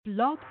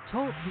Blog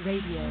Talk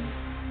Radio.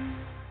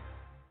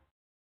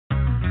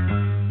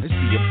 Is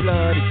he your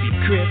blood? Is he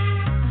Crip?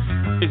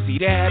 Is he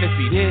that? Is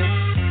he this?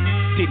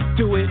 Did he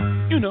do it?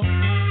 You know.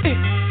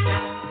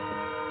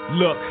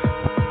 Look,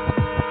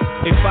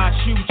 if I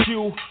shoot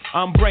you,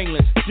 I'm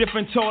brainless.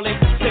 Different toilet,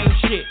 same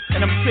shit.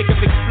 And I'm sick of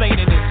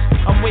explaining this.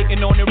 I'm waiting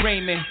on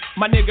arraignment.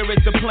 My nigga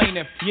is the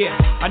plaintiff. Yeah,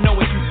 I know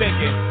what you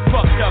thinking.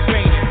 Fucked up,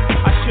 ain't it?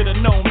 I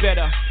should've known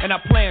better, and I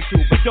plan to.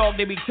 But dog,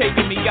 they be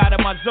taking me out of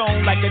my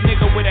zone like a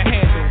nigga with a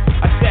handle.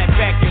 I sat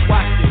back and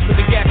watched it, put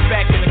the gas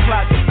back in the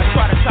closet. I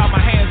try to tie my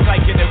hands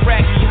like an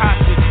Iraqi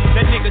hostage.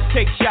 That niggas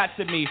take shots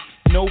at me,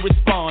 no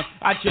response.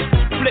 I just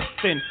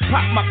flipped and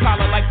pop my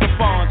collar like the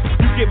fawns.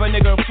 You give a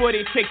nigga a foot,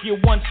 they take you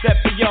one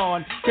step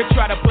beyond. They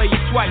try to play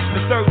you twice,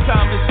 the third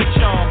time is the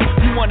charm.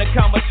 You wanna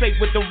conversate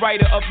with the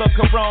writer of the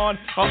Quran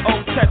or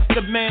Old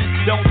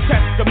Testament? Don't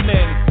test the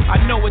men.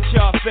 I know what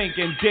y'all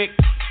thinking, dick.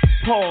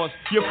 Pause,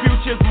 your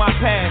future's my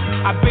past.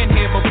 I've been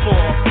here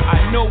before.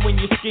 I know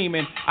when you're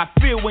scheming, I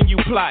feel when you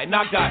plotting.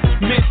 I got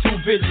mental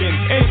vision,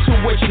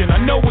 intuition. I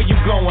know where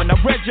you're going. I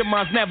read your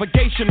mind's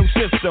navigational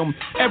system.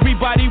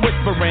 Everybody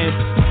whispering,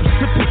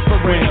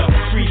 whispering.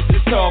 Streets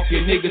is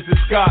talking, niggas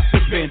is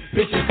gossiping.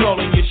 Bitches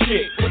calling your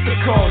shit. What's the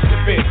cause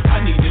of it?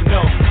 I need to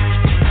know.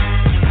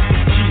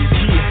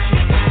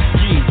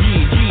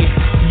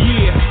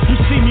 Yeah. You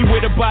see me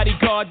with a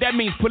bodyguard, that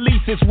means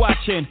police is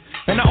watching.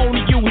 And I only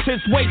use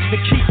his weight to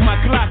keep my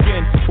Glock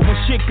in. But when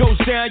shit goes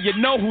down, you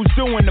know who's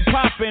doing the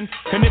popping.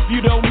 And if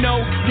you don't know,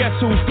 guess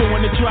who's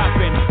doing the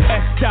dropping?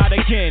 S.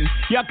 again.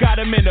 Y'all got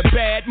him in a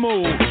bad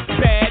mood.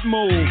 Bad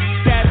mood.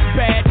 That's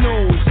bad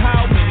news.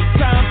 How many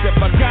times have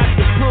I got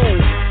to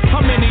prove? How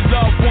many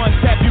loved ones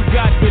have you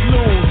got to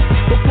lose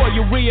before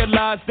you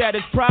realize that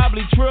it's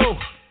probably true?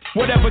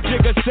 Whatever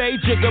Jigga say,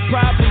 Jigga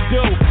probably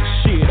do.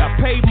 Shit, I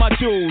paid my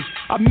dues.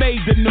 I made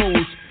the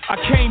news. I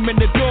came in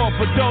the door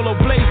for Dolo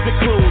Blaze the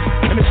Cruise.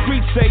 And the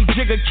streets say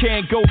Jigga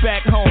can't go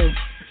back home.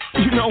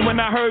 You know when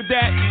I heard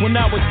that? When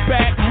I was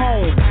back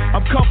home.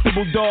 I'm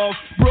comfortable, dog.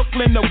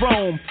 Brooklyn to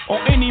Rome.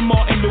 Or any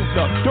Martin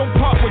Luther. Don't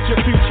part with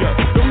your future.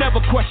 Don't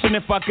ever question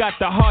if I got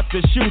the heart to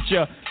shoot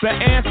ya. The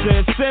answer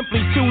is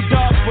simply too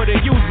dark for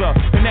the user.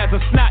 And as a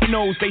snot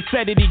nose, they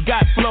said that he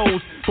got flows.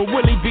 But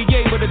will he be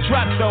able to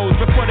drop those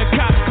before the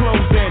cops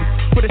close in?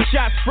 For the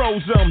shots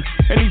froze him.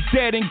 And he's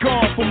dead and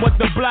gone from what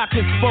the block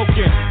has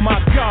spoken. My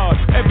God,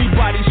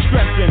 everybody's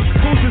stressing.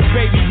 Who's his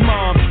baby's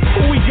mom?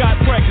 Who we got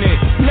pregnant?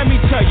 Let me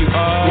tell you,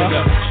 when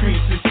the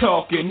streets is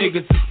talking,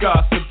 niggas is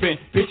gossiping.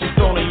 Bitches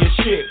on your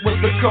shit, what's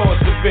the cause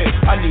of it?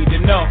 I need to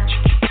know.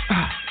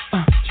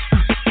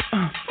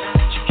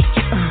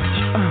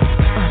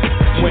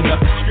 When the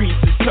streets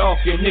is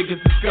talking,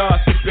 niggas is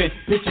gossiping.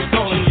 Bitches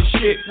on your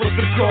shit, what's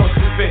the cause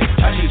of it?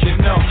 I need to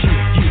know.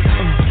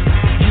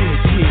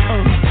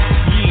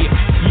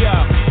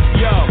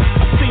 Yo,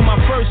 I seen my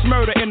first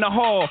murder in the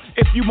hall.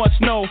 If you must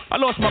know, I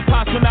lost my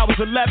pops when I was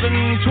 11,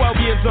 12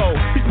 years old.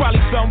 He's probably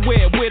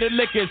somewhere where the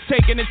liquor's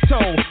taking its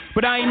toll.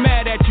 But I ain't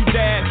mad at you,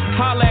 Dad.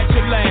 Holla at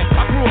your land.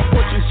 I grew up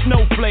pushing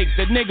snowflakes,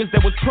 the niggas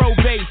that was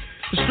pro-base.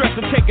 The stress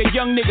to take a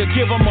young nigga,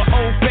 give him an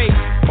old face.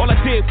 All I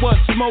did was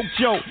smoke,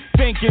 joke,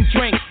 think and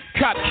drink.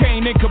 Cop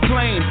cane and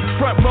complain.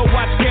 Front row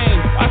watch game.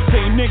 I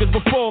seen niggas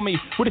before me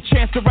with a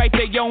chance to write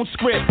their own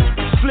script.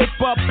 Slip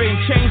up and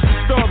change the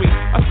story.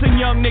 I seen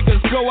young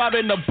niggas go out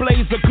in a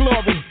blaze of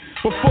glory.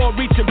 Before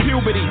reaching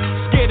puberty,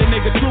 scared a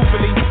nigga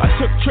truthfully. I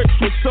took trips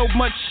with so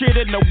much shit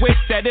in the whip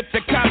that if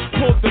the cops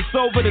pulled us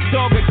over, the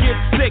dog would get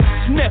sick.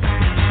 Sniff,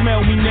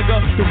 smell me nigga,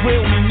 the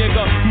real me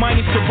nigga,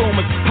 minus the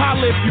rumors.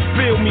 Holla if you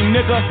feel me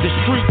nigga. The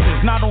streets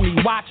is not only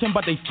watching,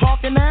 but they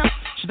talking now.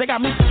 Shit, they got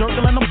me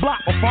circling the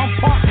block before I'm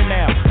parking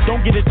now.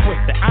 Don't get it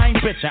twisted, I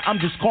ain't bitching, I'm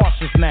just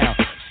cautious now.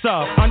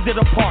 Sub, under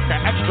the parker,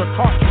 extra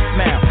cartridge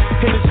now.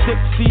 Hit a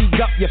 6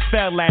 up, you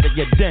fell at it,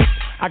 you dent.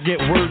 I get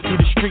word through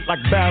the street like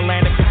Bell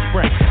Atlantic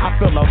Sprint. I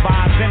feel the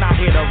vibes and I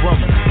hear the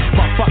rumors.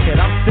 But fuck it,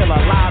 I'm still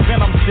alive and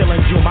I'm still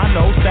in June. I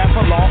know staff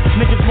of law,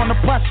 niggas wanna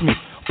press me.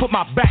 Put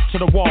my back to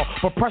the wall,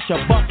 but pressure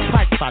bust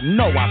pipes. I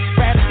know I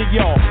spat it to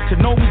y'all. To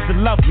know me's to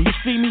love me. You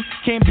see me,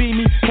 can't be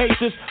me,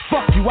 haters.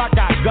 Fuck you, I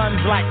got guns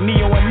like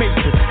Neo and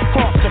Matrix.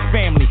 Cross the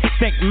family,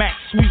 think Max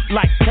sweet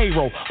like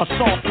Cairo. A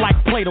soft like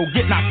Plato,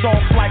 get knocked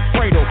off like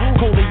Fredo.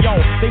 Coleon,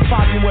 they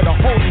follow you with a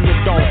hole in your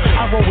dome.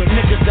 I roll with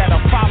niggas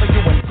that'll follow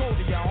you and go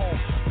to your home.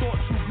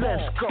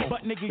 Let's go.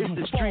 It's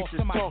the Streets is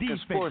Talking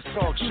Sports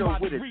Talk Show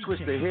with a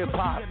twist of hip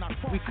hop.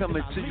 We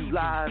coming to you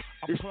live.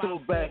 It's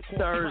Throwback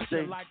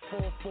Thursday,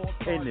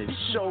 and the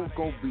show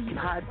gonna be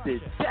hot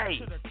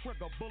today.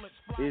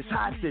 It's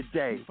hot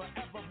today,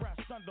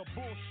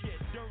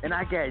 and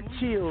I got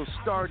chills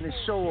starting the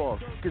show off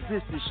because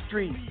it's the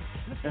streets.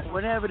 And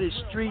whenever the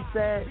streets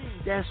at,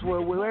 that's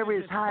wherever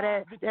it's hot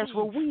at, that's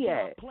where we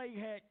at.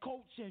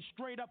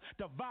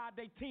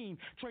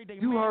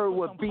 You heard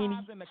what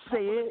Beanie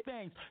said.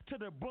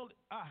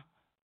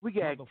 We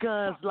got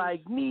guns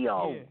like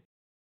Neo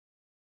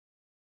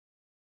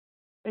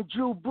and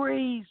Drew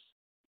Brees.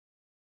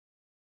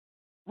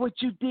 What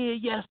you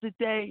did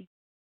yesterday,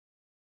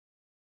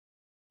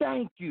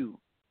 thank you.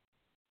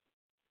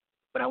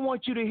 But I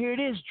want you to hear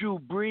this, Drew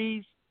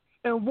Brees,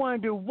 and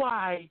wonder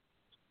why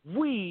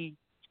we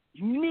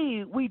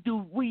kneel. We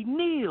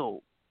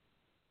kneel.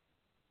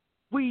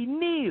 We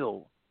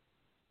kneel.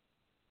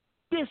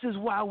 This is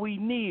why we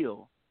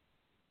kneel.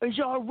 Is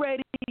y'all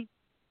ready?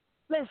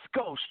 Let's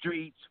go,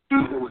 Streets.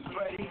 Who is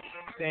ready?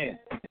 Stan,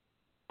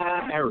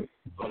 Eric,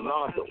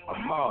 Orlando,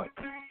 Ahmad,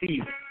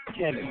 Steve,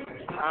 Kevin,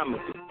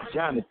 Thomas,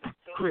 Jonathan,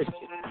 Christian,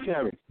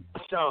 Terry,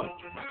 Sean,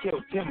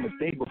 killed him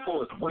the day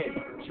before his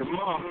wedding.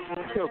 Jamal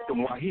killed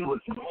him while he was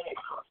in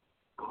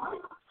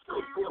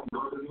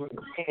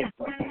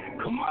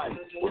Kamani,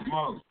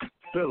 Ramon,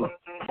 Philip,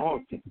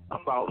 Alton,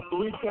 about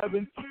 3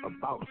 Kevin,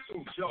 about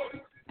 2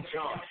 George,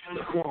 John,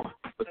 Laquan,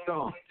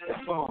 Baton,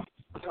 Stephon,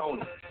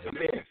 Tony,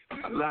 Samir,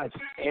 Elijah,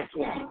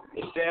 Antoine,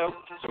 Estelle,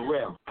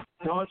 Terrell,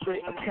 Dondre,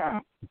 Akai,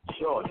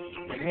 George,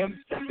 and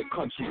him set the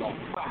country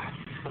on fire.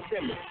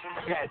 Simmons,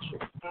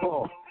 Patrick,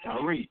 Paul,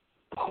 Tyree,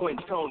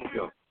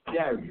 Quintonio,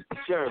 Darius,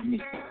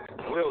 Jeremy,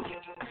 Wilson,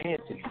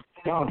 Anthony,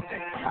 Dante,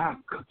 Aka,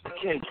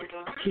 Kendrick,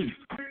 Keith,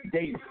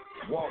 David,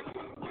 Walter,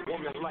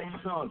 women like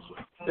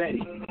Sandra, Betty,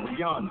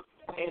 Rihanna,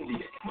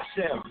 India,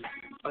 Michelle,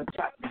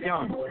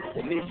 Tatiana,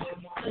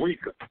 Tanisha,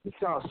 Rika,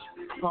 Natasha,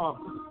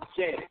 Tom,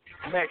 Janet,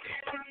 Megan,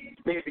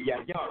 Baby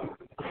Yayana.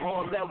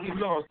 All that we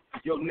lost,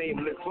 your name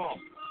lives on.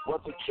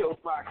 Wasn't killed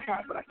by a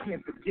cop, but I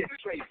can't forget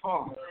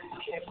Trayvon.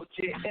 Can't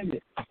forget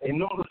Emmett.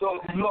 And all of those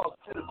we lost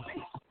to the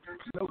beast.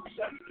 No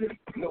justice,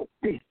 no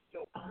peace.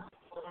 No.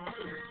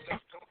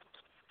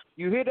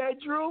 You hear that,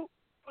 Drew?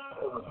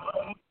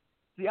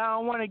 See, I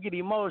don't want to get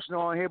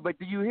emotional on here, but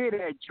do you hear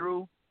that,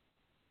 Drew?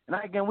 And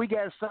again, we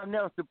got something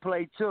else to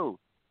play, too.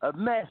 A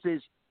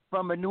message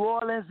from a New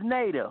Orleans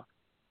native.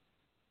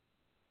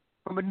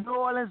 From a New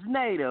Orleans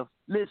native.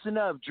 Listen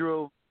up,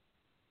 Drew.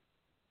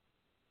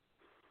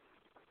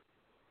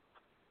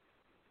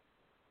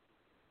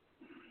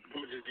 I'm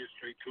gonna just get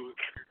straight to it.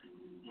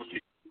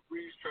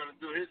 He's trying to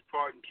do his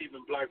part in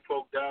keeping black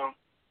folk down.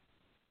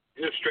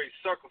 You're a straight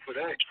sucker for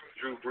that,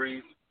 Drew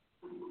Brees.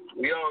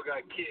 We all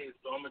got kids,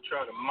 so I'm gonna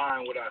try to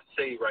mind what I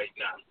say right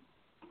now.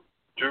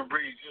 Drew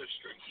Brees, you're a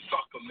straight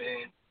sucker,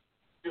 man.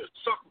 You're a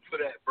sucker for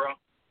that, bro.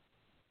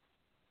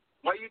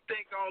 Why you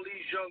think all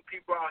these young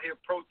people out here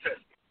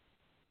protesting?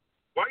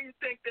 Why you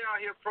think they're out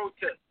here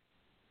protesting?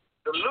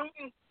 The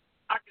looting,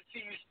 I can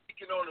see you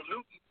speaking on the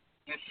looting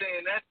and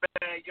saying that's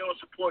bad, you don't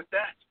support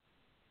that.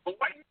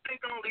 But why you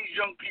think all these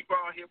young people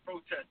out here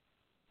protesting?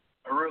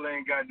 I really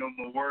ain't got no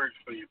more words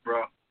for you,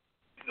 bro.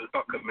 You're a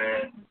sucker,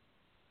 man.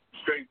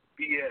 Straight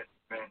BS,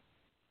 man.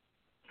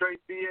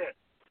 Straight BS.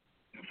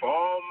 And for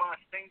all my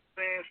Saints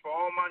fans, for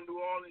all my New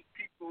Orleans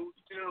people who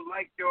still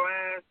like your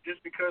ass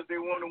just because they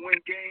want to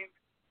win games,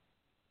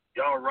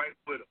 y'all right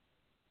with them.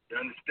 You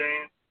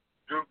understand?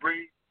 Drew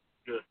Brees,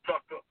 you're a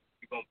sucker.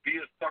 You're going to be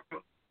a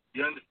sucker.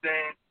 You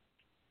understand?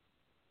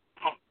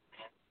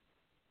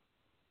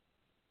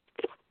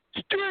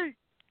 Street.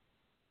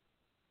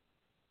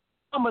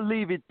 I'm going to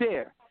leave it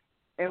there.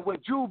 And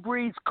what Drew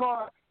Brees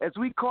call, as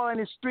we call in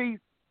the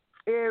streets,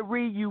 Ed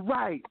Reed, you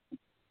right.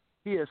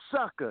 He a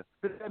sucker.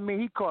 That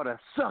means he caught a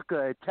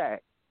sucker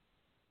attack.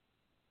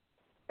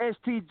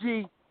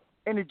 STG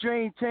and the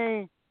Dream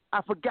Team,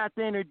 I forgot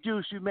to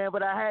introduce you, man,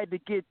 but I had to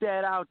get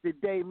that out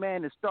today,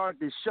 man, to start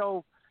the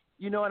show.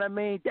 You know what I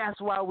mean? That's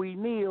why we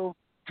kneel,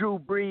 Drew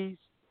Brees.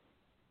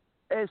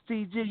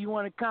 STG, you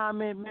want to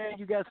comment, man?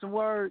 You got some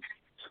words?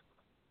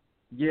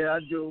 Yeah, I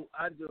do.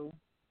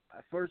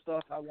 First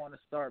off, I want to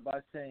start by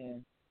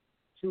saying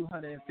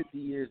 250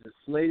 years of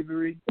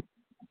slavery,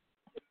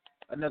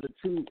 another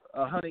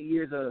 100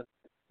 years of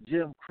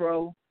Jim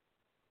Crow,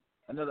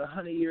 another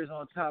 100 years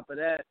on top of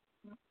that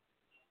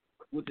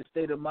with the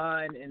state of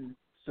mind and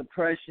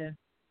suppression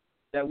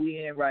that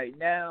we in right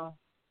now.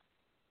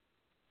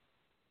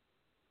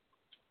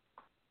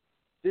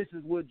 This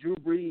is what Drew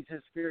Brees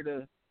has feared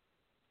to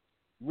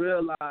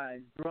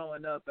realize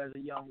growing up as a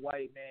young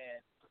white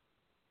man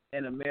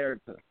in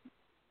America.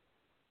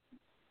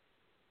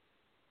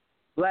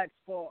 Blacks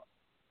fought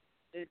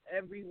in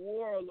every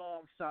war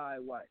alongside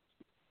whites.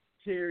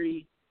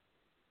 Terry,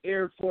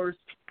 Air Force,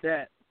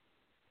 that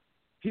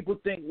people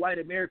think white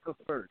America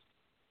first.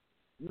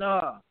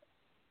 Nah.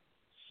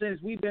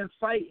 Since we've been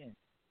fighting,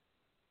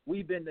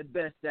 we've been the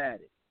best at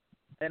it.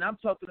 And I'm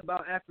talking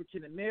about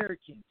African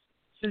Americans.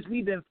 Since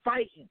we've been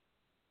fighting,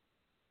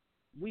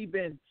 we've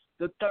been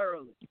the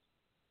thoroughest.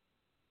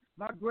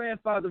 My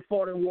grandfather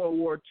fought in World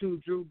War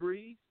II, Drew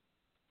Brees.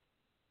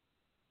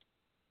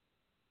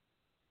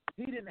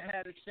 He didn't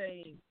have the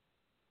same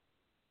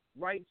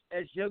rights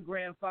as your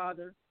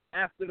grandfather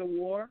after the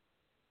war.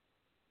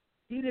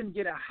 He didn't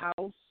get a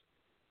house.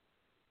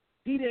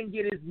 He didn't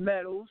get his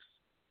medals.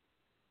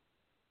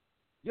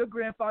 Your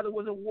grandfather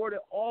was awarded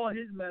all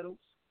his medals.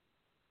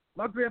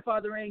 My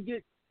grandfather ain't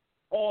get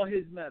all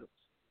his medals.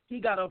 He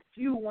got a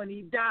few when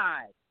he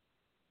died.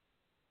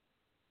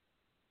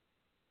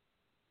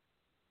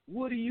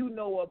 What do you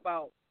know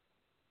about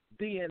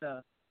being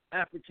an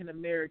African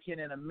American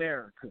in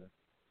America?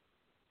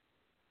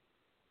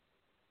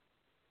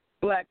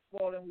 Blacks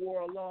fought in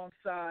war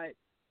alongside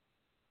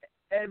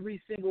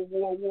every single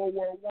war, World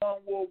War I,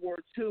 World War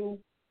II,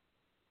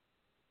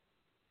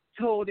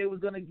 told they was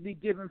going to be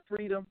given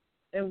freedom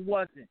and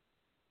wasn't.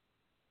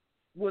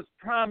 Was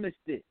promised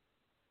it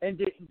and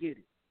didn't get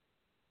it.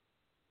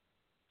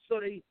 So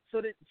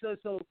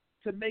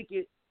to make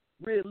it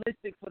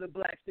realistic for the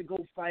blacks to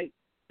go fight,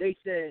 they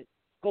said,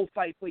 go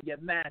fight for your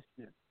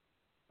master.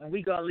 And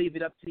we're going to leave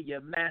it up to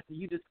your master.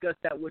 You discuss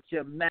that with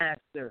your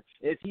master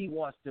if he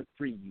wants to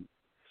free you.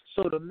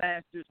 So the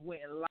masters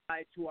went and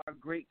lied to our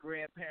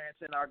great-grandparents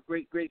and our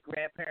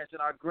great-great-grandparents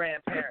and our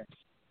grandparents.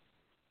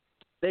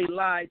 They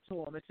lied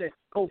to them and said,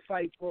 go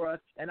fight for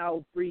us and I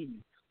will free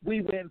you.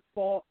 We went and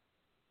fought,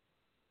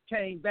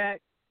 came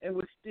back, and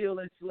were still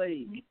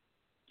enslaved.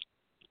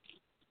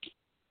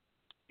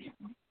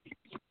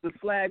 The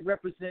flag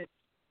represents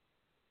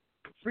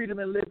freedom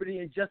and liberty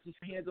and justice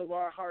for hands of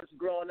our hearts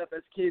growing up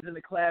as kids in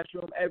the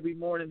classroom every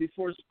morning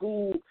before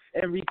school,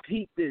 and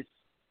repeat this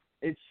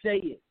and say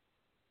it.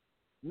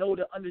 Know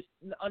to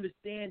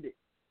understand it.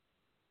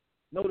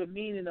 Know the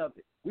meaning of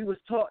it. We was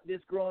taught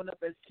this growing up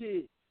as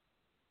kids.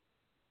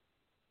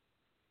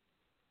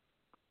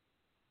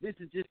 This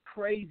is just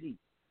crazy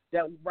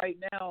that right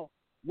now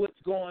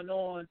what's going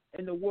on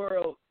in the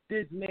world,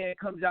 this man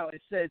comes out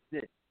and says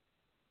this.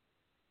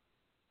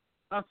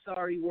 I'm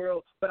sorry,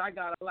 world, but I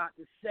got a lot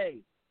to say.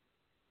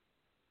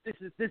 This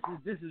is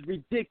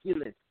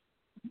ridiculous.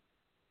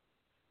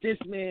 This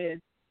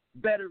man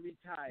better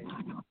retire.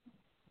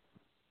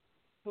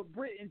 For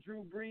Britain,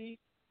 Drew Brees,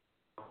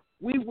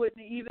 we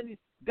wouldn't even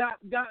got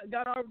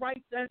our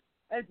rights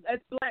as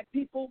black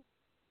people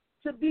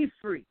to be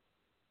free.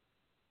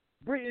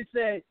 Britain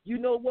said, you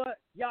know what?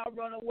 Y'all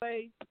run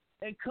away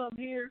and come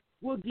here.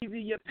 We'll give you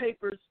your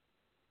papers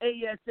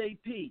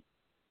ASAP.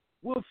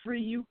 We'll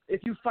free you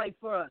if you fight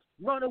for us.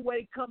 Run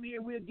away, come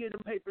here. We'll give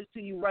them papers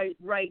to you right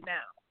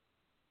now.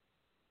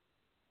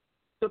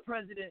 The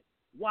President,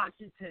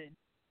 Washington,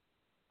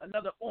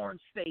 another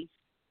orange face,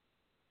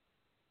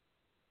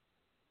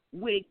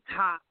 wig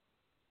top.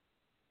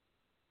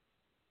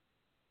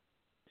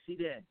 See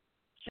that?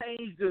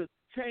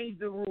 Change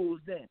the rules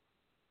then.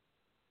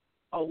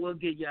 Oh, we'll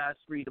get you guys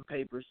freedom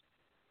papers.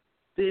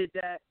 Did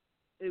that,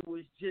 it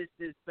was just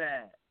as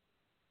bad.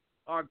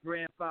 Our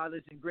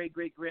grandfathers and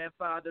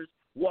great-great-grandfathers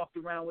walked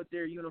around with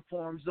their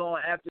uniforms on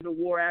after the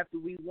war, after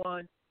we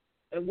won,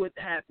 and what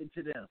happened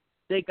to them?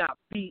 They got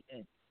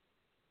beaten.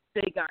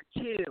 They got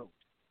killed.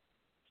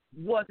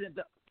 Wasn't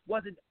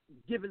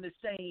given the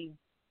same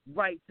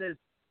rights as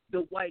the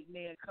white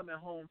man coming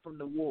home from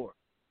the war.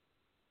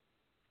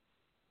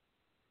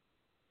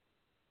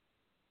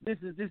 This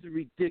is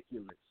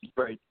ridiculous.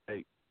 Great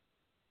take.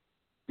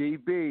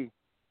 DB,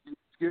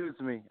 excuse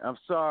me. I'm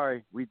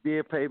sorry. We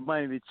did pay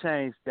money to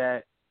change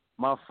that.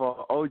 My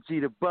fault. OG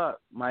the Buck,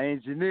 my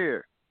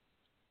engineer.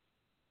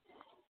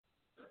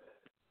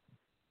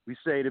 We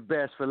say the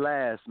best for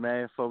last,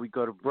 man, before we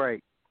go to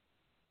break.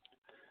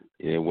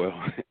 Yeah, well,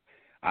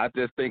 I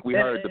just think we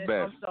heard the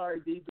best. I'm sorry,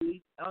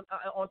 DB. On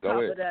top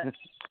of that,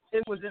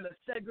 it was in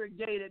a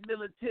segregated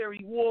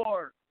military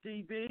war,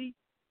 DB.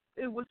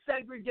 It was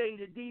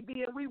segregated,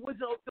 DB, and we was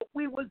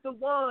the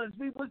ones.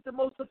 We was the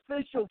most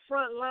official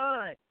front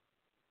line.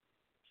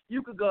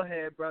 You could go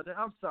ahead, brother.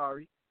 I'm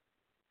sorry.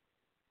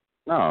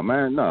 No,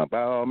 man, no.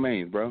 By all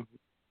means, bro.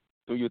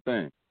 Do your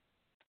thing.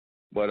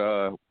 But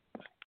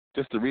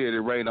just to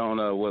reiterate on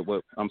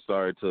what I'm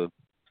sorry to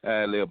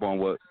ad-lib on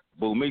what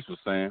Boo Meeks was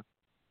saying.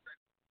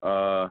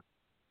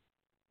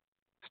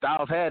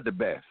 Styles had the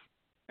best.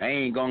 I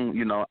ain't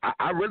gonna,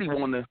 I really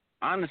want to,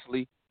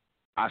 honestly,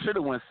 I should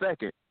have went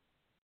second.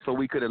 So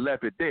we could have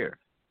left it there.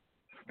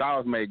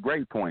 Styles made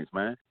great points,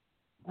 man.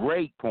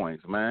 Great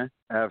points, man.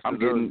 Absolutely. I'm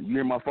getting, you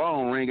hear my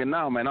phone ringing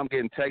now, man. I'm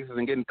getting texts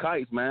and getting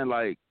kites, man.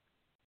 Like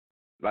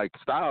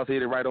Styles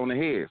hit it right on the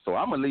head. So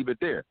I'm gonna leave it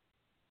there.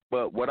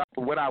 But what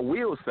I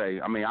will say,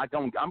 I'm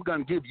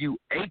gonna give you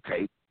a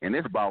tape, and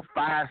it's about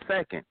 5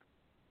 seconds.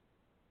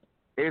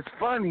 It's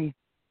funny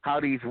how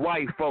these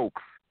white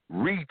folks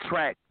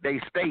retract their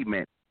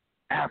statement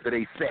after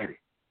they said it.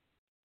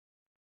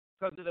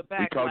 Because of the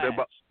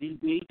backlash,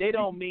 DB. They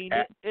don't mean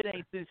it. It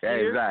ain't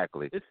sincere.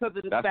 Exactly. It's because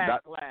of the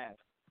backlash.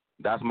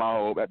 That's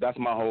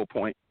my whole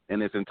point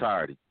in its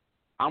entirety.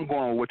 I'm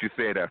going with what you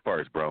said at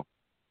first, bro.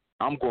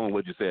 I'm going with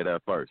what you said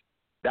at first.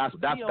 That's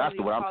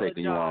what I'm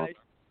taking you on.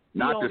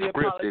 Not the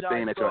scripted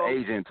thing that your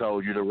agent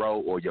told you to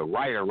wrote or your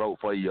writer wrote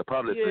for your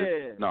publicist.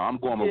 Yeah. No, I'm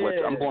going with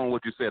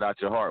what you said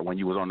out your heart when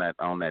you was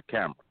on that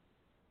camera.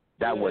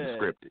 That wasn't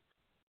scripted.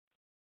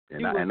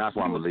 And that's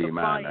why I'm gonna leave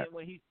mine. He was defiant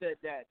when he said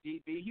that,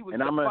 DB. He was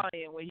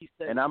defiant when he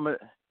said that.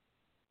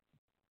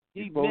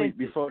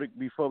 And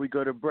before we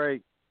go to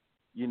break,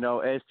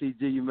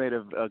 STG, you made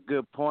a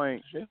good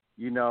point. Sure.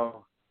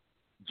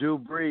 Drew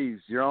Brees,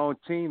 your own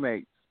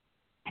teammates,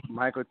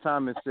 Michael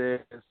Thomas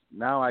says,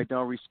 now I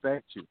don't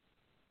respect you.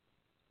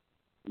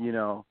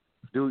 You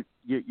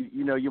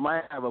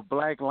might have a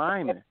black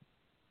lineman.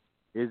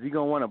 Is he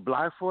gonna want to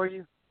block for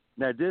you?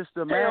 Now just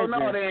imagine. Hell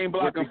no, they ain't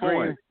blocking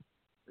for him.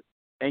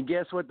 And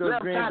guess what those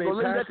Green Bay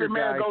Packers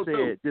guys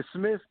said? The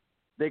Smith,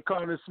 they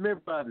call them the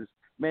Smith brothers.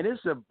 Man,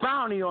 it's a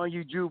bounty on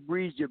you, Drew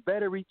Brees. You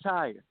better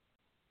retire.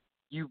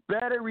 You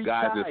better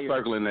retire. Guys are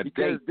circling the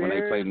date when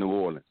they play New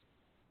Orleans.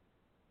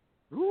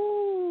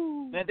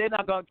 Woo. Man, they're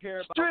not going to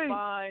care about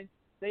fines.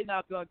 They're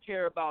not going to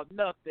care about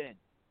nothing.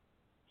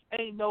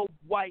 Ain't no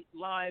white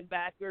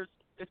linebackers.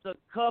 It's a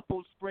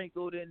couple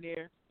sprinkled in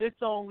there.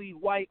 It's only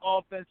white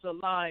offensive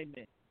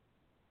linemen.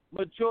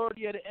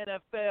 Majority of the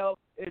NFL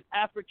is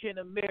African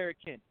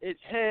American. It's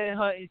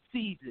headhunting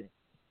season.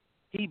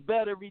 He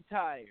better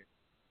retire.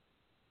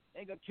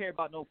 Ain't gonna care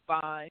about no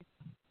fine.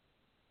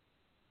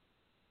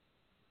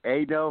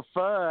 Ain't no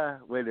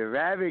fun when the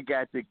rabbit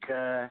got the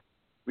gun.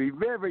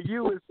 Remember,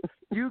 you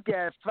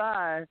got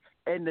fined,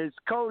 and this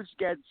coach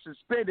got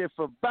suspended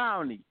for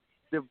bounty.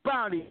 The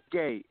bounty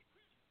gate.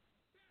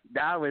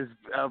 That was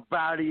a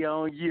bounty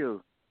on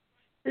you.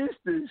 It's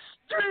the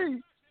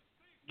street.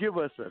 Give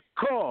us a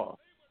call.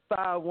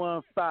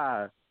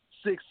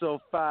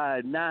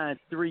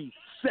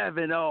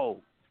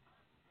 515-605-9370.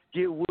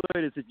 Get with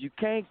us. If you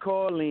can't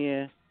call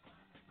in,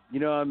 you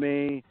know what I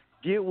mean,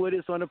 get with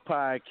us on the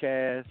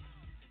podcast,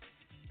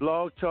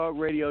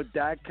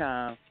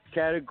 blogtalkradio.com,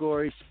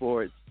 category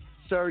sports,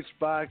 search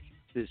box,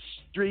 the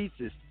streets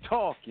is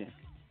talking.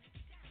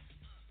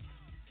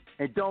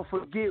 And don't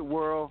forget,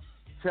 world,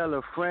 tell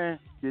a friend,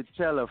 to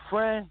tell a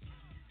friend,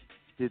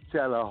 to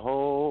tell a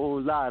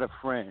whole lot of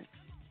friends.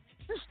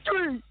 The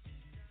street.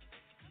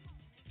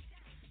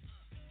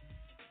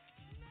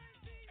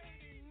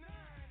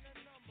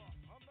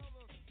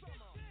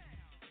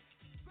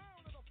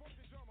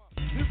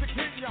 Music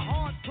hitting your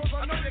heart, cause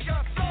I know you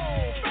got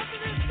soul.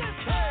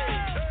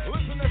 Hey,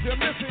 listen if you're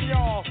missing,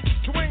 y'all.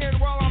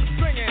 Swinging while I'm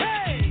singing.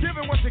 Hey,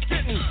 giving what you're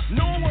getting.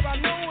 Knowing what I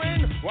know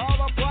in.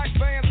 While the black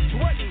band's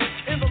sweating.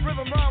 In the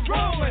rhythm I'm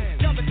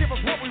rolling. Gotta give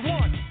us what we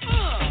want.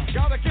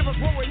 Gotta give us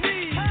what we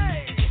need.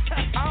 Hey,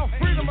 our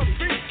freedom of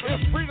speech is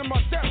freedom of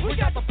death. We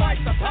got to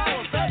fight the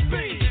powers that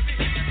be.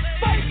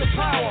 Fight the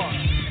power.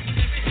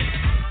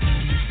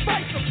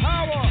 Fight the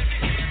power.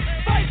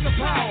 Fight the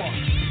power.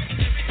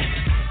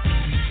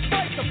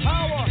 Fight the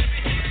power.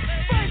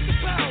 Fight the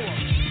power.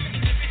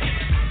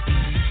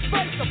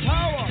 Fight the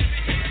power.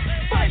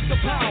 Fight the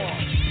power.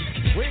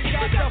 We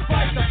got to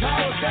fight the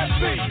powers that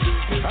be.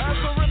 As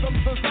the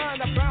rhythm's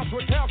designed to bounce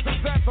with counts and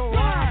set the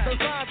rhyme.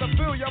 Designed to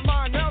fill your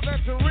mind now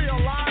that you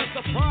realize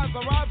the prize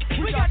arrives.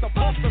 We got to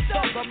pump the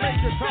stuff to make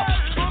it tough.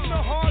 From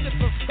the heart, it's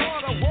a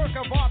start, a work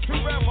of art to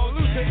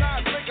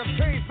revolutionize, make a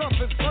change,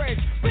 something strange.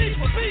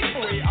 People,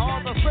 we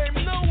are the same.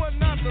 No, we're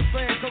not the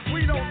same, cause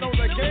we don't know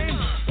the game.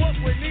 What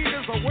we need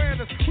is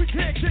awareness. We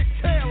can't get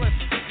careless.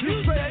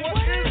 You say,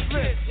 what is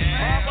this?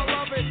 My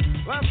beloved,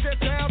 let's get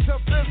down to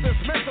business.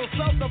 Mental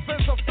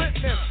self-defense of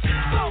fitness.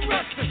 Don't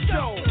rush the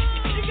show.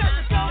 You got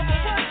yourself a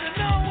right to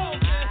know.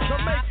 To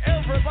make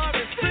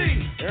everybody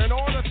see. In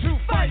order to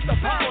fight the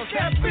powers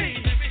that be.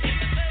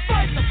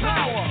 Fight the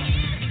power.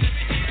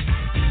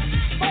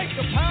 Fight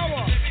the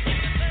power.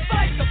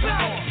 Fight the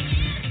power.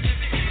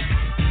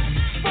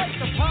 Fight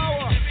the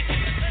power.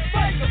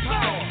 Fight the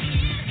power.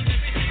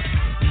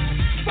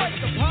 Fight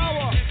the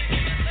power.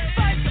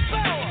 Fight the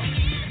power.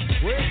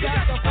 We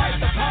got to fight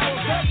the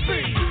powers that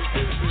be.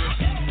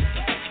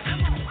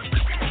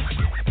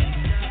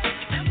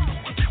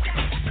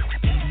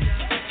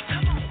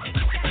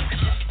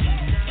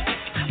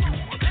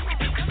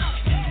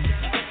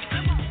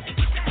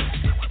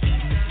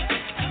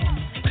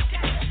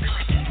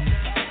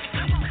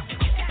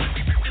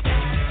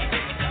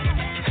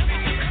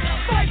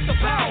 Fight the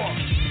power.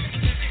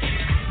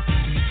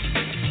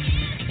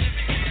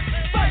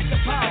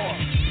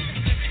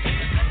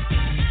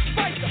 Fight the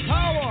power.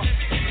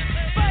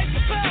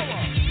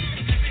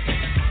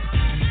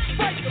 Fight the power. Fight the power.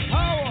 Fight the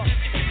power.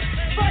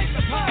 Fight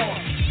the power.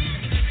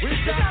 We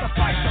got to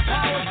fight the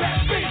powers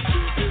that be.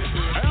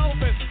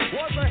 Elvis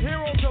was a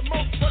hero to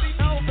most, but he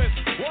Elvis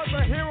was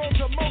a hero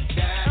to most.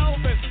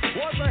 Elvis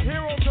was a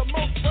hero to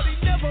most, but he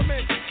never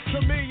meant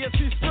to me. Is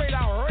he straight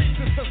out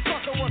racist? The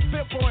sucker was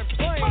simple and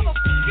plain.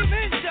 Motherfucking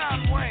in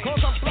John Wayne.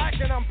 Cause I'm black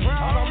and I'm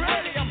proud. I'm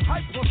ready, I'm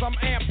hyped, cause I'm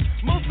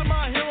amped. Most of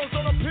my heroes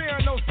don't appear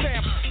in no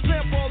stamp.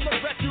 Sample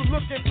look back, you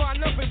look and find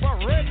nothing but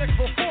rednecks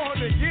for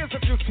 400 years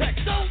if you check.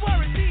 Don't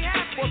worry, be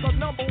happy. Was the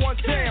number one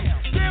jam.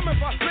 Damn,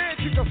 if I said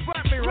you could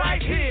slap me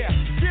right here.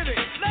 Get it?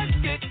 Let's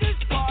get this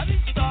party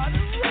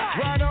started right.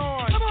 Right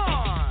on. Come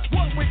on.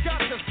 What we got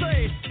to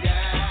say.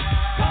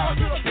 Power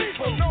to the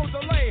people, no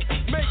delay.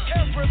 Make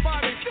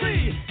everybody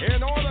see.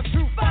 In order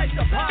to fight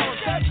the powers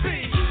that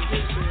be.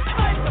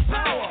 Fight the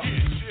power.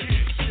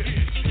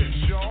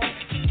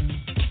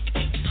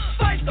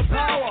 Fight the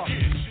power.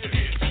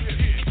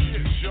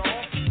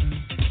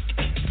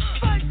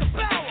 Fight the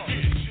power.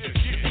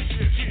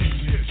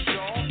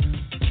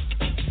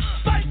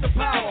 Fight the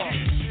power.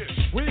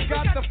 We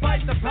got to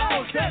fight the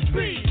powers that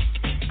be.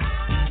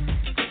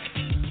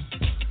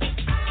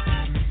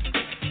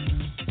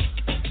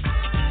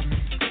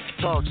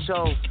 Talk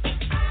show.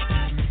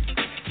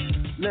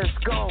 Let's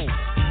go.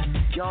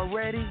 Y'all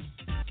ready?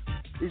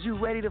 Is you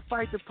ready to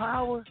fight the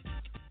power?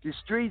 The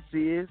streets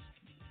is.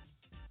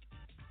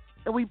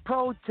 And we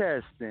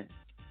protesting.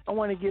 I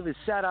want to give a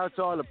shout out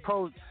to all the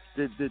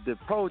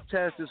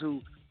protesters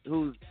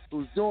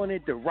who's doing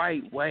it the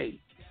right way.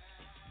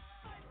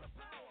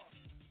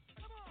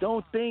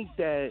 Don't think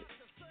that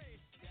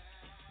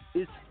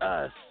it's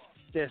us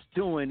that's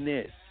doing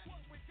this.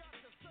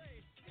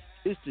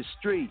 It's the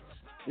streets.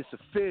 It's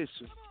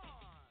official.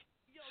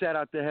 Shout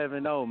out to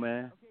Heaven O,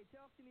 man. Okay,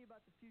 talk to me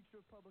about the future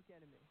of Public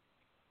Enemy.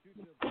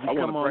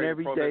 We come on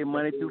every day,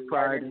 Monday through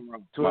Friday,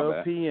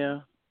 12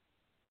 p.m.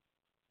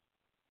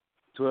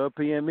 12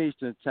 p.m.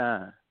 Eastern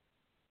time.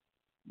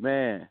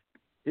 Man,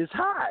 it's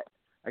hot.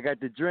 I got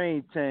the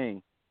Dream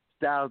Team,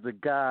 Styles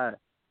of God,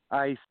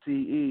 ICE,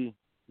 in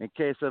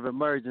case of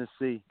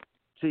emergency,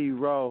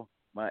 T-Row,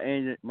 my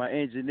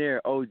engineer,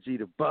 OG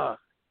the Buck.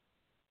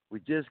 We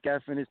just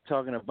got finished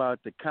talking about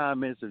the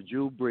comments of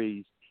Drew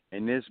Brees,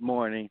 and this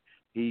morning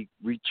he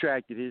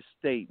retracted his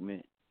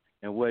statement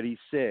and what he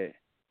said.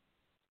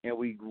 And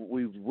we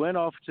went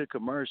off to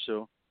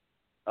commercial,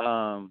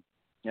 and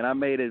I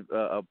made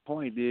a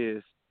point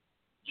is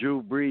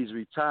Drew Brees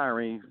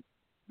retiring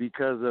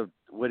because of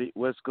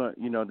what's going,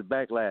 the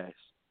backlash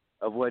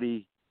of what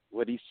he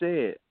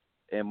said.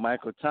 And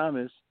Michael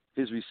Thomas,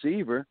 his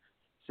receiver,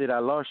 said, "I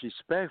lost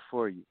respect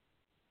for you."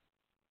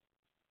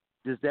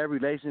 Does that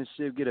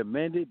relationship get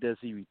amended? Does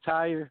he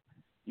retire?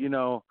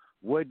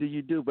 What do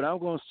you do? But I'm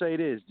going to say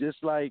this,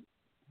 just like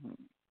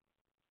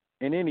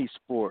in any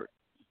sport,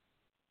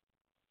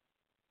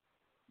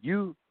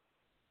 you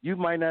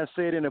might not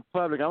say it in the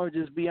public. I'm going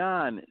to just be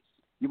honest.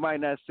 You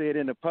might not say it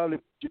in the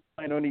public. You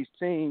might on these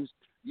teams,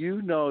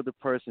 you know the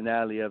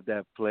personality of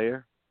that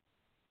player.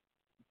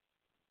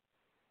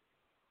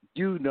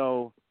 You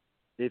know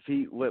if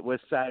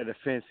what side of the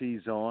fence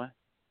he's on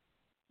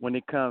when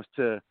it comes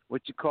to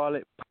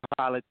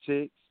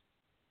politics.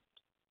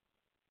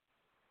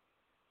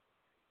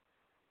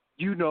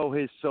 You know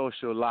his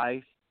social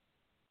life,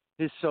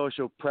 his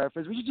social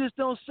preference, but you just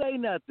don't say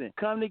nothing.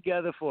 Come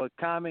together for a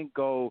common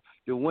goal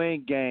to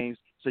win games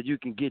so you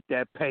can get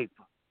that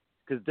paper.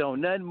 Because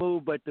don't nothing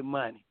move but the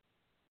money.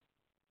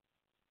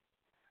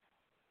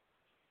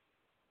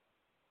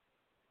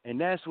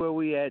 And that's where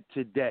we at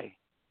today.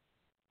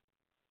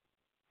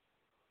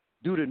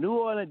 Does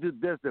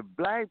the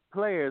black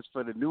players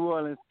for the New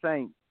Orleans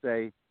Saints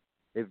say,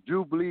 if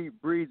Drew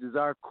Brees is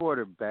our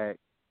quarterback,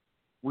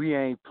 we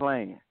ain't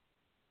playing?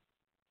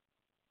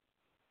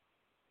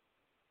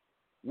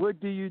 What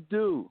do you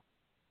do?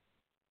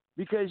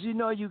 Because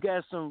you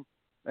got some,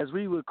 as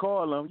we would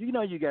call them, you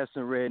got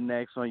some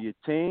rednecks on your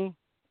team.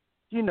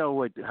 You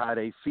know how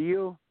they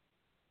feel.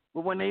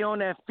 But when they on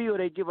that field,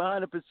 they give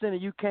 100%,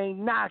 and you can't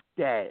knock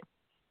that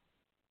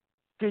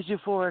because you're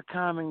for a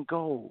common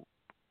goal.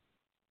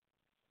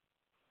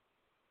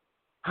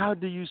 How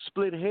do you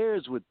split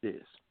hairs with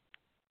this?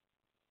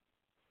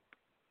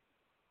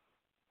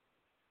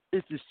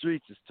 It's the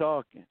Streets is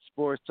Talking,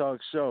 sports talk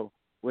show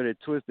with a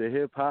twist of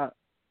hip-hop.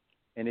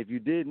 And if you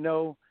didn't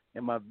know,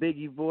 in my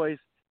Biggie voice,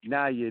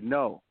 now you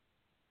know.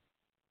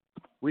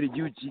 We the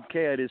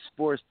UGK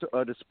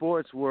of the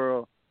sports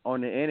world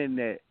on the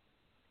internet.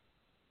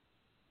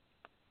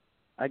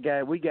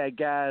 We got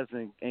guys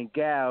and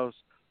gals,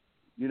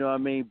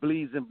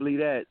 bleeds and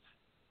bleedettes,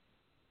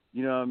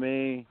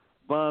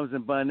 bums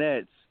and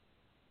bunettes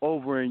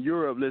over in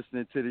Europe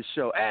listening to the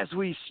show as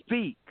we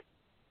speak.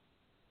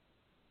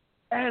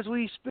 Because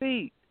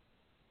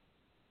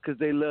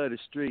they love the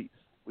streets.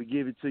 We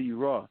give it to you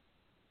raw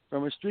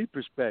from a street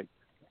perspective.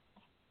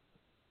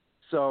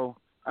 So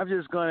I'm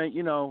just going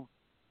to,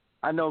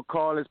 I know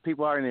callers,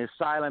 people are in the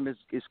asylum.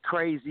 It's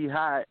crazy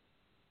hot.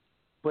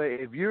 But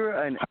if you're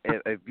a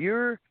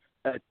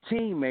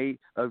teammate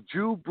of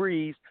Drew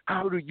Brees,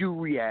 how do you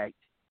react?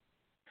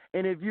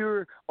 And if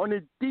you're on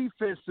the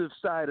defensive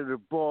side of the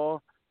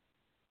ball,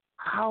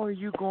 how are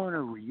you going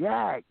to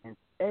react? And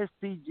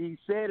STG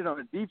said it on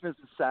the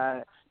defensive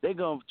side, they're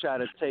going to try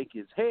to take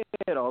his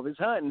head off. His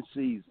hunting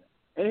season.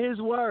 In his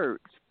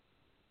words.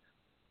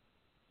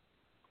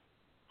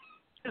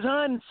 His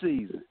hunting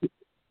season.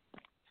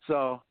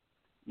 So,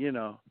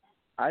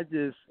 I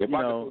just,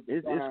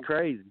 it's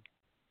crazy.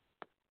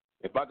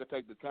 If I could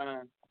take the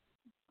time,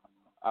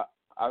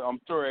 I'm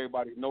sure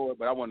everybody know it,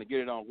 but I want to get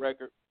it on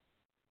record.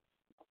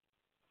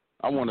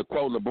 I want to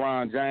quote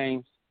LeBron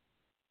James,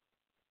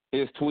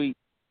 his tweet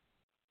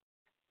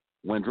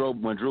when Drew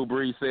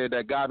Brees said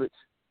that garbage.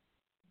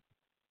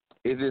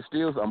 Is it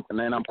still,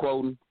 and I'm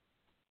quoting,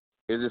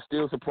 is it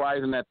still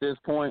surprising at this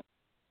point?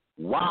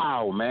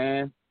 Wow,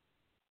 man.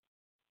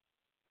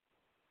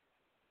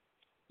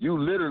 You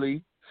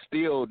literally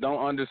still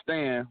don't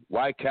understand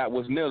why Cat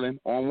was kneeling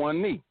on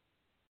one knee.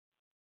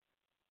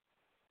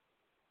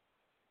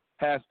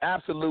 Has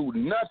absolute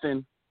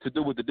nothing to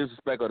do with the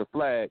disrespect of the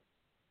flag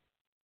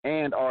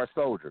and our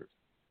soldiers,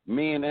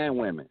 men and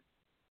women,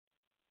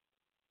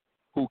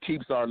 who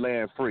keeps our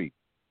land free.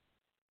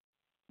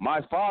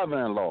 My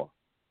father-in-law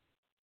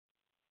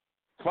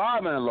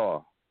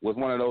was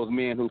one of those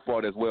men who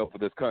fought as well for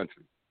this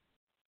country.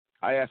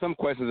 I ask some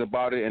questions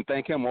about it and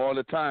thank him all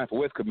the time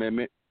for his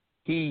commitment.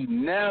 He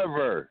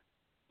never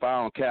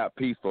found Cap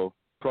peaceful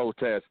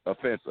protest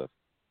offensive.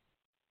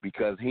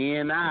 because he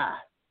and I,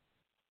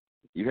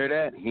 you hear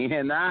that? He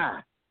and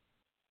I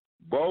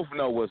both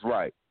know what's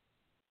right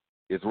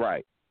is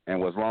right and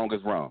what's wrong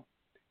is wrong.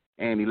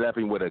 And he left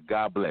me with a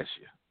God bless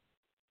you.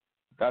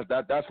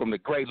 That's from the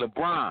great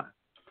LeBron.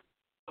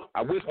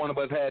 I wish one of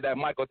us had that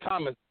Michael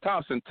Thomas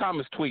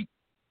tweet,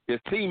 his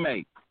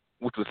teammate,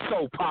 which was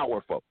so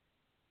powerful.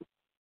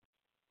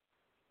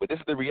 But this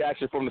is the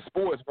reaction from the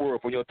sports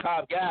world, from your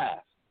top guys.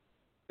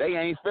 They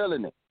ain't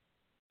feeling it.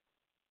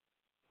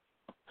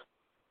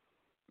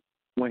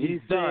 When he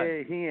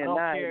said he and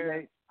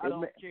I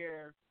don't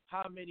care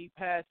how many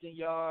passing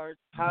yards,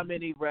 how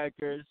many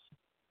records,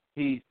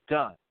 he's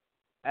done.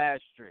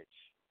 Asterisk.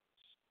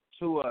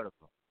 2 of them.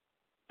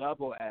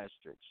 Double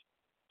asterisk.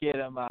 Get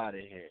him out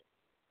of here.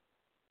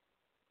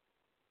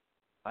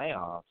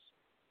 Playoffs.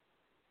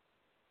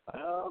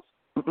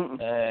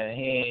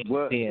 He ain't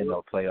seeing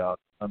no playoffs.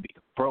 I'll be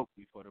broke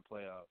before the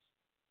playoffs.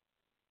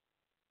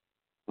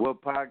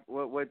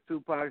 What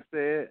Tupac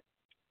said?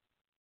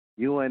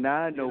 You and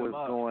I know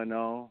what's going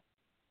on.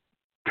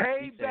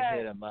 Payback. He said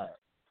hit him up.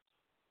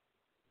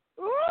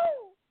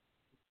 Ooh.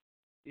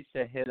 He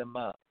said hit him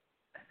up.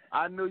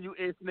 I knew you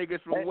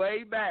niggas from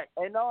way back.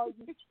 And all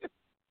you,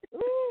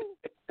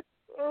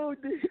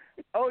 OG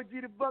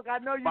the Buck, I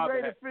know you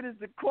ready to finish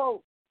the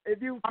quote.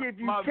 If you can,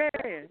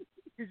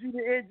 because you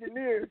the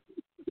engineer.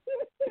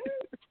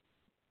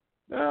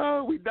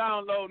 No, we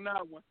downloading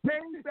that one.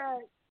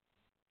 Payback.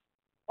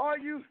 Are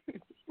you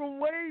from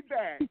way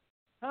back?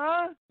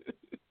 Huh?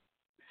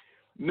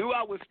 Knew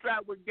I was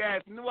strapped with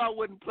gas. Knew I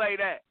wouldn't play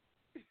that.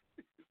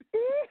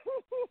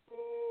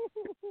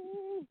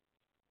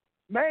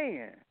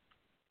 Man.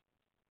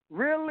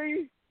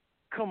 Really?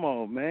 Come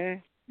on,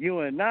 man.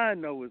 You and I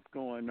know what's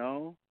going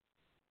on.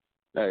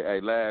 Hey,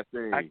 last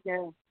thing. I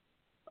can't.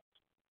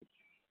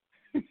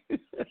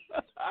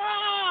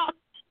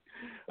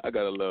 I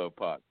got a love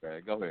Pac,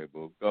 man. Go ahead,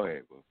 boo.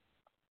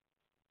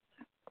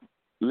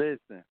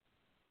 Listen,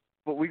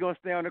 but we're going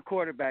to stay on the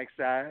quarterback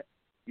side.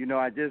 You know,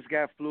 I just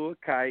flew a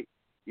kite.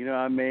 You know what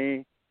I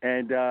mean?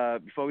 And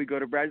before we go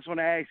to Brad, I just want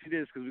to ask you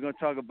this because we're going to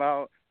talk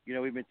about, you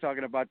know, we've been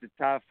talking about the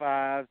top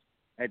 5s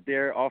at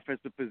their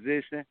offensive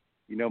position.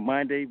 You know,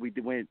 Monday we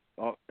went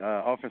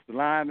offensive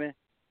lineman.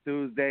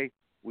 Tuesday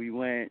we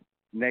went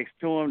next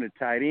to him, the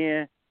tight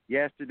end.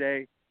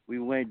 Yesterday we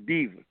went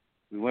diva.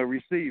 We went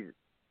receiver.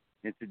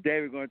 And today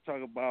we're going to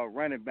talk about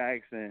running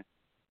backs. And,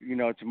 you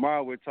know,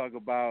 tomorrow we'll talk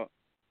about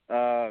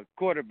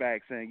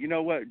quarterbacks. And you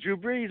know what? Drew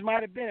Brees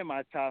might have been in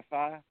my top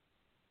 5.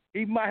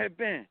 He might have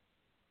been.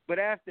 But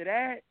after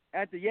that,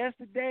 after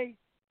yesterday,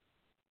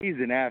 he's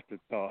an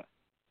afterthought.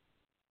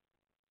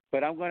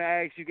 But I'm going to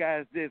ask you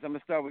guys this. I'm going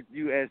to start with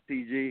you,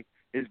 STG.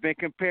 It's been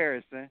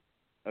comparison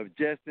of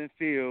Justin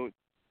Fields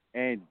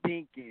and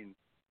Dinkin,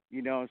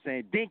 you know what I'm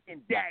saying,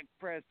 Dinkin Dak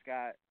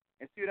Prescott.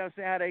 And see what I'm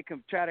saying, how they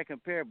try to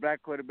compare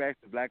black quarterbacks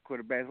to black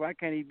quarterbacks. Why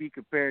can't he be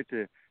compared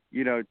to,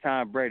 you know,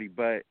 Tom Brady?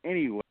 But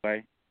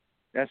anyway,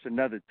 that's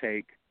another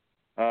take.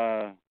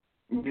 You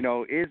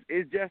know,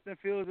 is Justin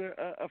Fields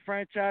a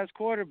franchise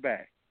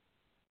quarterback?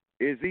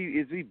 Is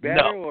he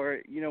better, No. or,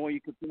 you know, when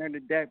you compare him to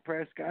Dak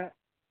Prescott?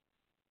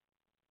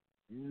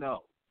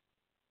 No.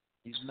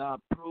 He's not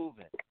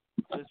proven.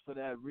 Just for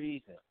that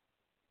reason.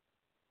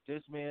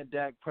 This man,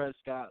 Dak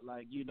Prescott,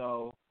 like, you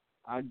know,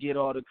 I get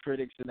all the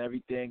critics and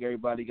everything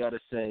everybody got to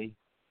say,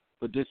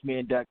 but this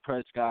man, Dak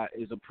Prescott,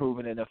 is a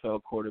proven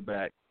NFL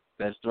quarterback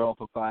that's thrown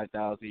for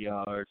 5,000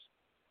 yards,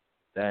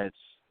 that's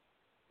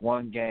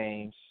won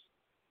games,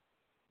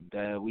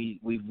 that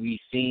we've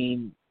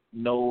seen,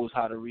 knows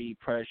how to read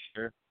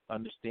pressure,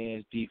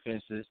 understands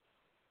defenses.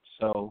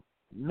 So,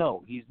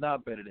 no, he's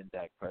not better than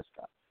Dak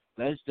Prescott.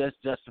 Let's just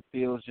Justin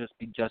Fields just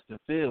be Justin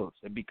Fields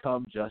and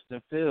become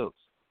Justin Fields.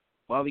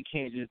 Why we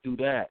can't just do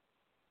that?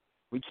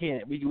 We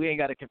can't. We ain't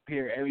got to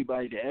compare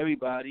everybody to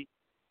everybody.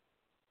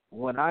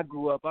 When I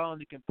grew up, I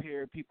only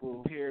compared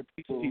people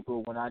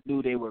when I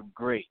knew they were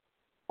great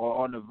or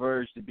on the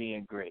verge to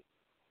being great.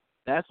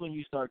 That's when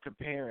you start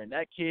comparing.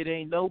 That kid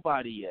ain't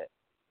nobody yet.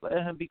 Let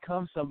him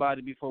become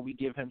somebody before we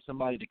give him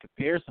somebody to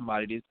compare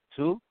somebody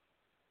to.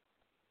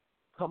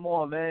 Come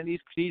on, man.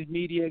 These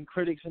media and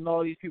critics and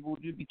all these people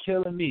would be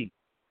killing me.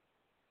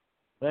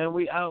 Man,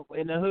 we out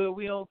in the hood.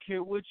 We don't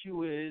care what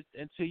you is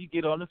until you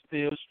get on the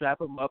field, strap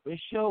them up, and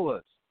show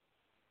us.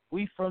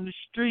 We from the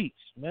streets,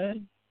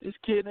 man. This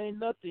kid ain't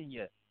nothing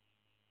yet.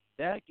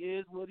 Dak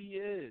is what he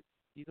is.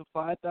 He's a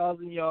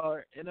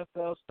 5,000-yard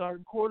NFL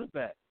starting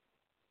quarterback.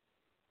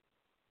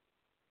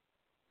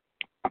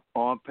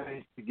 On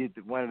pace to get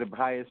one of the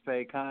highest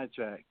paid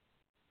contracts.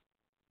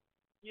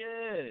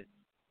 Yeah.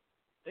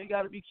 They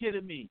got to be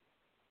kidding me.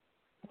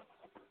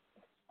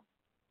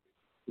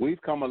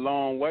 We've come a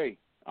long way.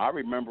 I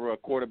remember a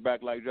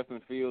quarterback like Justin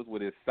Fields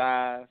with his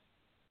size.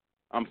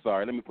 I'm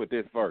sorry, let me put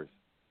this first.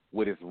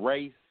 With his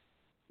race,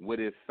 with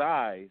his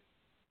size,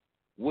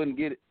 wouldn't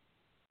get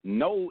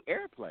no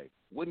airplay.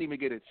 Wouldn't even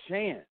get a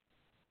chance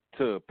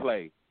to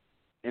play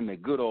in the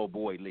good old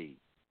boy league.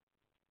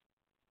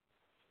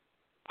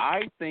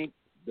 I think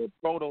the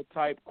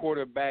prototype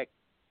quarterback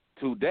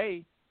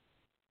today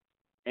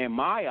in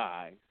my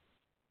eyes,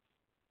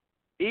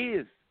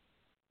 is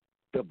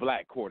the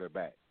black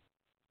quarterback.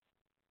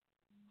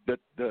 The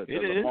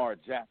Lamar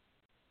Jackson,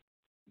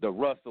 the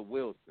Russell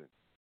Wilson,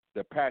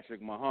 the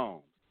Patrick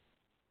Mahomes.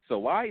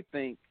 So I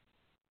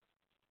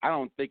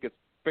don't think it's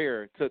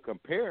fair to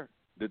compare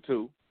the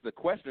two. The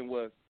question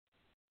was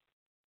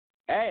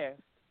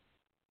asked.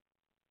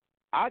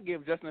 I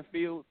give Justin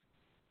Fields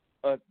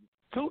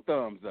 2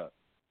 thumbs up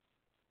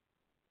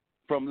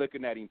from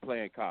looking at him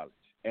playing college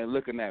and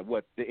looking at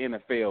what the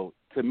NFL,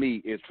 to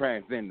me, is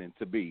transcending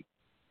to be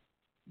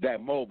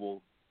that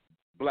mobile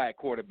black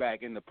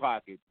quarterback in the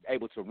pocket,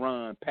 able to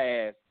run,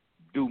 pass,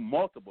 do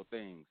multiple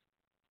things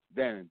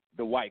than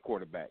the white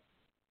quarterback.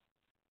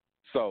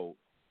 So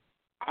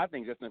I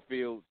think Justin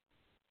Fields,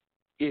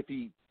 if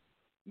he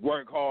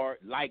work hard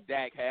like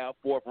Dak have,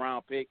 4th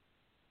round pick,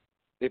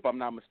 if I'm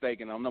not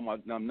mistaken, I'm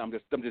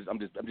just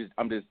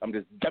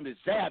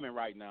jabbing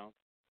right now.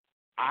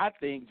 I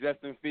think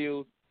Justin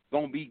Fields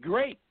gonna be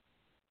great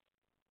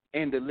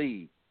in the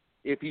league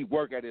if he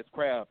work at his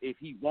craft. If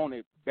he want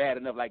it bad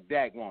enough like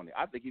Dak wanted,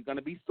 I think he's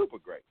gonna be super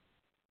great.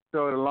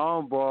 So the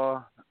long ball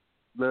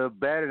a little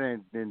better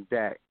than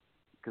Dak,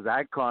 because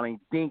I call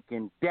him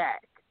Dinkin'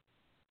 Dak.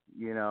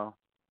 You know,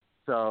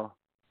 so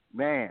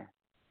man,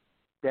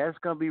 that's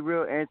gonna be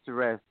real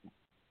interesting.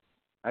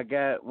 I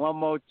got one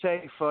more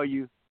check for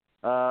you,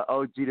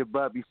 OG the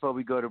Butt, before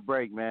we go to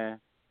break, man.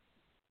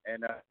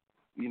 And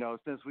you know,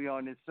 since we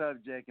on this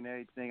subject and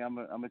everything, I'm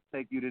gonna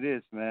take you to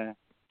this, man,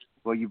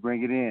 before you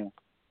bring it in.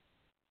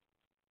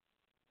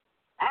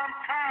 I'm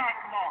tired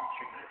of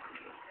marching.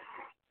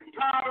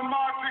 Tired of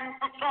marching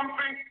for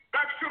something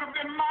that should have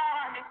been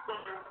mine.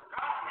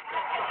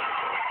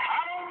 I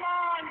don't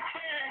mind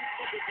saying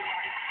for the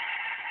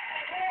tonight.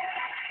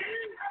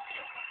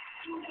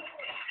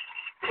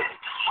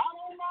 I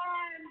don't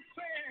mind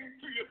saying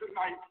to you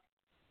tonight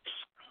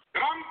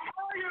that I'm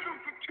tired of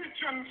the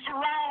tension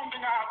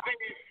surrounding our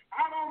days.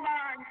 I don't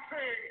mind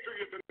saying to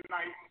you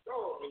tonight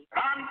that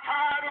I'm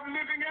tired of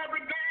living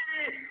every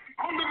day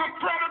under the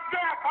threat of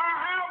death. I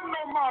have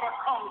no martyr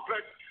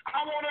complex.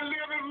 I want to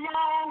live as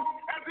long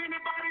as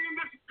anybody in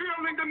this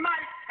building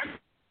tonight. And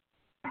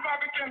if I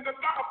begin to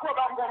doubt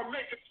whether I'm going to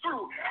make it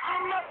through,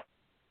 I'm not.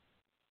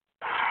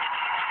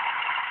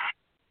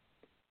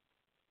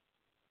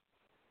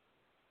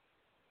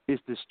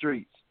 It's the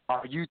streets.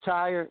 Are you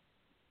tired?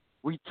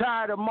 We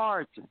tired of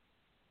marching.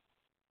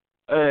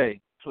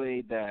 Hey,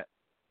 played that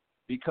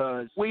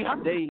because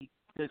they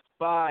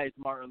despised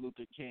Martin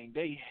Luther King.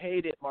 They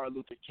hated Martin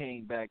Luther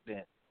King back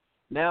then.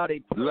 Now they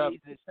praise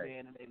this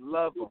man and they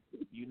love him.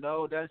 You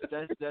know, that's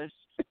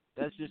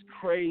just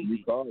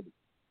crazy.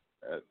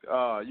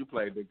 You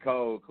played the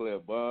cold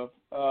clip, Buff.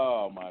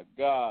 Oh my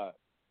God,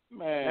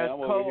 man! That's I'm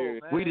cold, over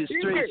here. man. We the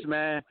streets,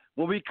 man.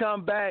 When we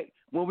come back,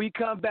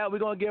 we're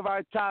gonna give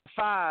our top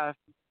 5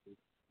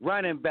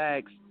 running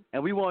backs,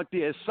 and we want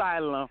the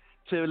asylum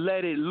to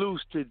let it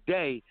loose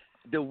today.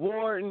 The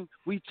warden,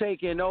 we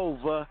taking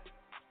over.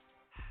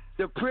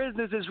 The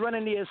prisoners is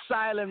running the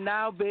asylum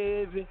now,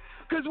 baby.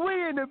 Because we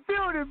in the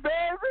building,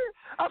 baby.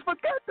 I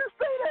forgot to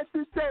say that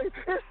today.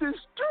 It's the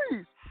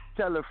streets.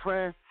 Tell a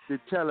friend to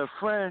tell a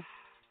friend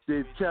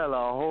to tell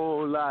a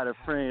whole lot of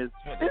friends.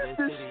 It's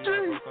the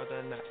streets.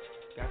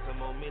 Got some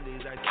more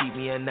millies that keep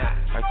me a knot.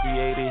 I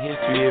created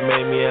history, it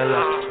made me a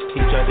lot.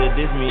 He tried to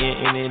diss me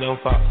and it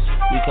don't fall.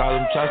 We call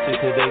them chopsticks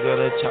cause they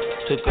gonna chop.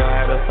 Took her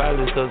out of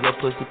filers cause her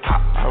pussy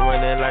pop. I run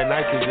it like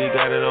Nike, we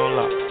got it on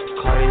lock.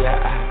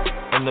 Cardiac eye.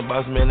 I'm the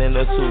boss man in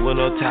a suit with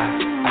no tie.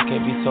 I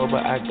can't be sober,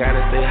 I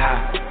gotta stay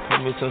high.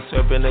 Put me some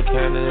syrup in the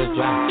can and it's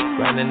dry.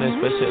 Riding in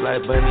special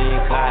like Bunny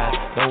and Clyde.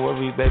 Don't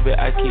worry, baby,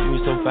 I keep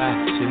me some fire.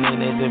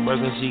 Shenanigans and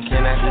burgers, she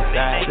cannot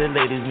disguise. The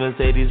ladies,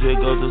 Mercedes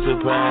will go to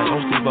surprise.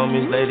 Don't sleep on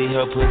Miss Lady,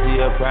 her pussy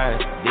a prize.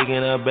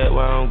 Digging her back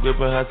while I'm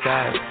gripping her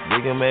side.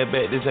 Digging my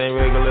back, this ain't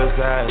regular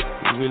size.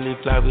 We really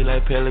fly, we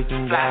like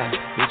pelican guys.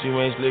 Bitch, you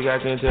ain't slick, I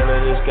can tell her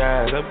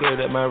disguise.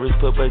 Upgrade at my wrist,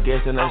 put her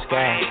gas in the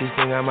sky. She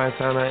think I might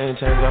sign her and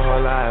change her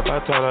whole life.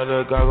 I told her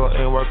to goggle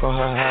and work on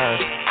her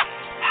highs.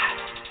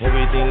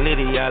 Everything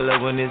litty, I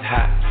love when it's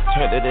hot.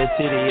 Turned to the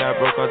city, I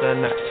broke out the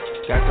knots.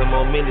 Got some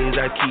more millies,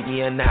 I keep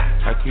me a knot.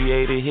 I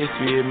created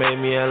history, it made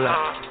me a lot.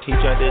 He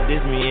tried to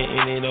diss me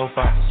and it don't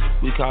fox.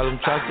 We call them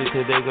chopsticks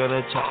cause they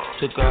gonna chop.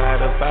 Took her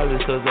out of filers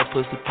cause her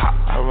pussy pop.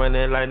 I run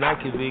it like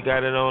Nike, we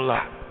got it on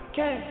lock.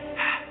 Cash,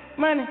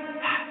 money,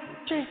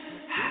 check,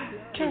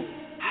 cash,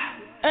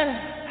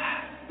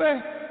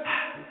 burn,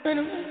 I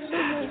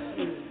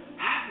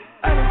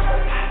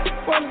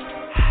just wanna,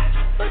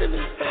 put it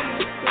in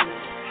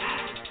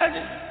I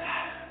just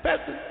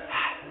passed it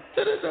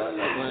to the door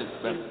like one.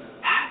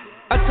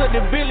 I took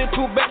the Billy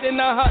crew back, then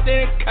I hopped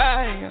in the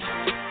car.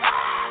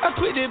 I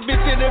put this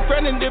bitch in the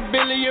front of the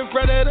Billy in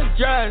front of the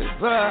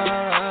driver.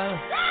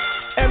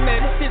 And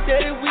man, this shit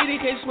that is weedy,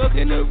 can't smoke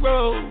in the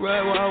road. Right,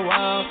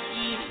 wow.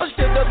 I'm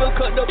still double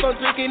cut up, I'm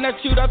drinking, I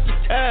shoot off the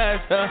tires.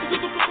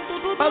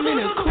 I'm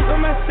in the coupe by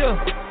myself.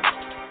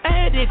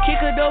 I had to kick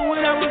her though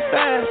when I was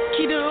 5.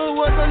 Key the old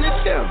was on the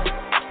shelf.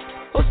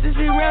 Hostess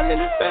around in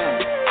the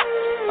fast.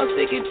 I'm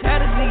sick and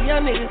tired of these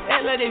young niggas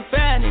act like they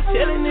fine and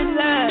telling their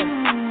lies.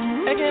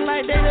 Acting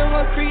like they the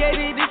one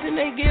created this and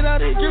they get all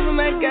this drip from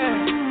that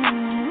guy.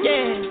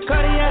 Yeah,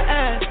 Cartier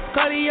eyes,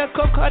 Cartier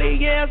coat,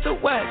 Cartier the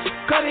watch,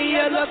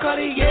 Cartier look,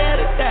 Cartier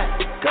the thigh,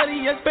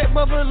 Cartier spec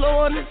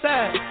buffalo on the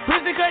side,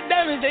 Prison cut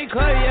diamonds, they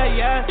Cartier,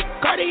 yeah,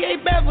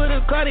 Cartier bad for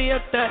the Cartier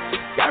thigh,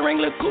 got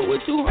Wrangler cool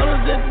with 200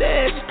 a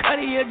dash,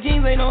 Cartier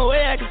jeans, ain't no way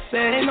I can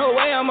say, ain't no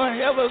way I'm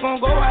ever gonna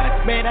go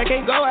out, man, I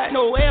can't go out,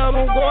 no way I'm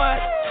gonna go out,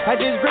 I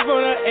just grip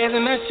on her ass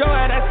and I show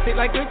out, I sit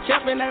like a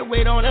champ and I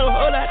wait on her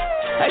whole lot,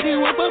 I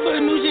just whip up a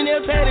new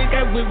Chanel paddock,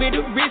 I whip it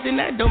the wrist and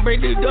I don't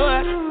break the door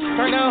out,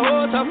 turn the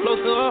whole top flow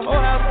to a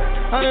whole house.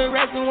 100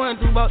 racks and 1,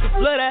 2 about to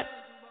flood out.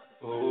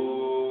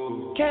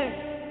 Cash,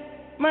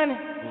 money,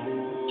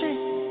 tree,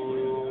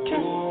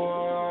 cash,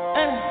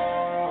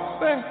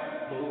 burn,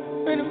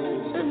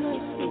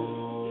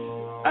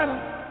 I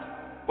don't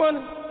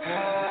wanna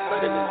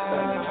put it in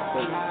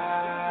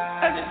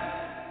I just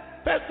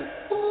pass it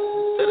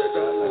to the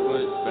door.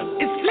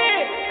 It's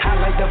lit. I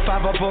like the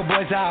 504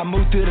 boys, how I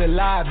move through the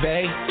live,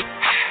 babe.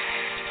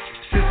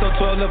 Since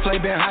 12, the play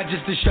been hot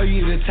just to show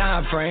you the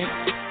time frame.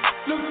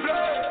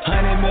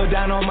 100 mil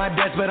down on my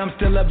desk, but I'm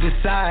still up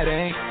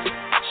deciding.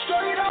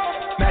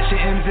 Mashing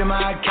M's in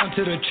my account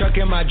to the truck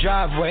in my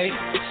driveway.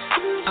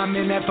 I'm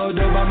in that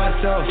photo by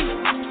myself.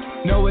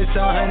 Know it's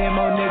 100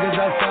 more niggas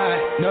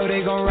outside. Know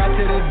they gon' ride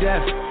to the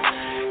death.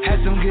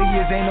 Had some good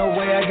years, ain't no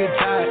way I get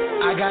tired.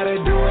 I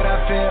gotta do what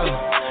I feel.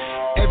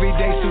 Every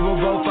day Super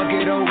Bowl, fuck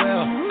it, oh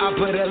well. I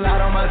put a lot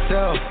on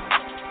myself.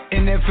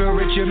 And then for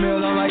Richard Mill,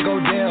 I'm like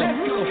Odell.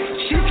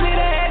 She slid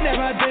ahead, now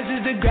my best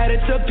is to grab a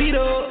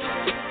torpedo.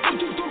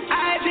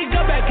 I had to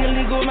go back and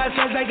legal my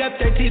sons like I'm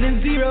 13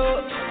 and 0.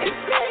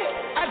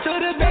 I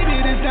told her, baby,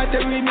 this not the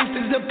remix,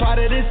 this is a part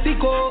of the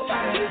sequel.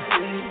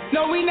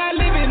 No, we not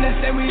living the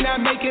same, we not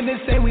making the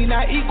same, we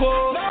not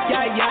equal.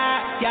 Yeah,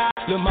 yeah, yeah.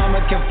 Lil' mama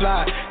can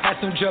fly, had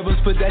some troubles,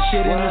 put that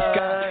shit in the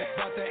sky.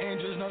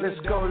 Let's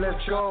go,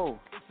 let's go.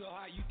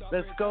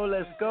 Let's go,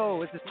 let's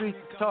go. It's the Street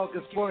Talk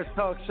and Sports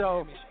Talk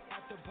Show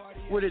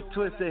with a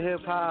twist of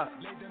hip hop.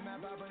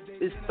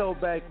 It's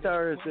Throwback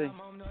Thursday.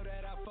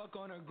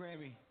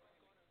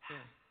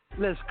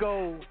 Let's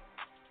go.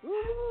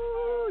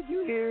 Ooh,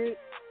 you hear it?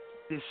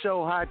 It's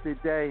so hot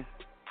today.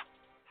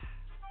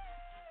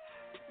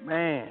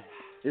 Man,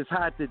 it's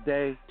hot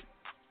today.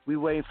 We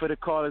waiting for the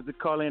callers to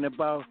call in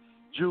about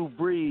Drew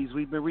Brees.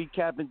 We've been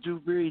recapping Drew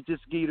Brees.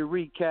 Just to give you the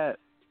recap.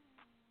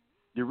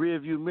 The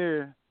rearview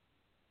mirror.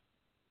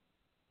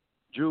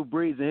 Drew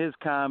Brees and his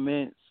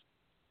comments.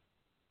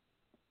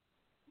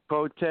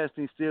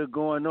 Protesting still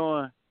going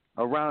on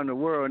around the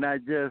world,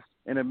 not just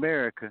in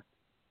America.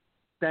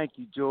 Thank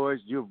you, George.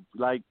 You're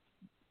like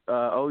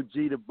OG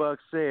the Buck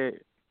said,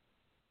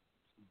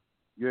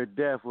 your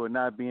death will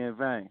not be in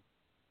vain.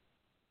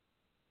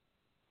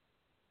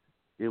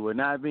 It will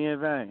not be in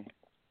vain.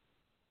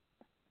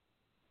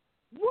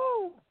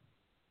 Woo!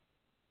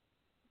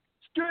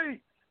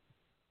 Street!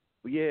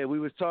 Well, yeah, we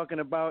was talking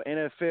about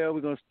NFL.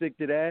 We're going to stick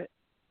to that.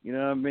 You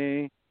know what I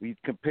mean? We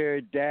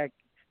compared Dak,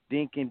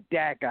 Dink and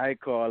Dak, I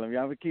call him.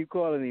 Y'all gonna keep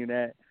calling him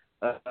that.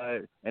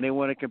 And they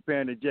want to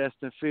compare him to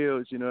Justin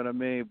Fields, you know what I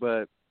mean?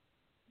 But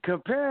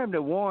compare him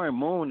to Warren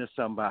Moon or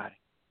somebody.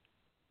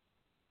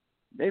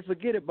 They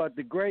forget about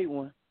the great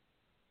one.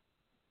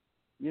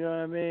 You know what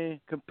I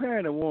mean? Compare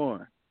him to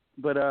Warren.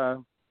 But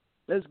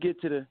let's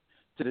get to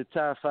the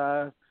top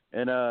five.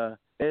 And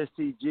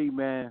STG,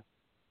 man,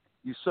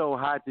 you so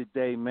hot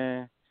today,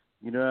 man.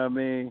 You know what I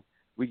mean?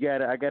 I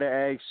gotta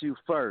ask you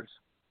first.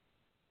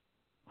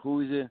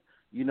 Who's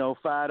your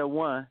 5 to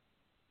 1?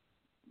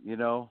 You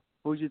know,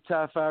 who's your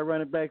top 5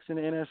 running backs in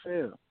the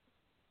NFL?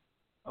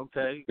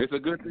 Okay. It's a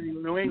good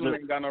thing New England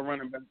ain't got no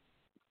running back.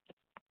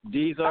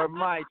 These are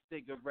my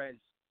cigarettes,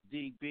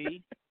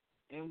 DB.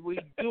 And we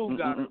do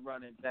got a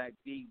running back,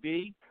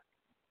 DB.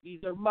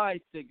 These are my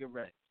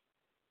cigarettes.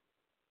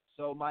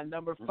 So my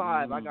number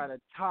 5, I got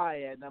a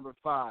tie at number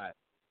 5.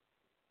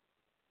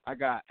 I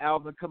got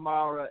Alvin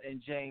Kamara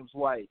and James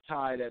White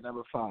tied at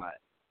number 5.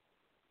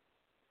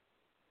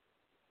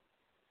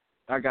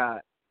 I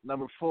got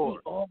number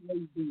 4.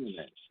 Always doing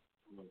that.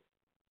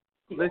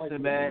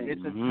 Listen, man, it's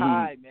a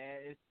tie,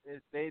 man.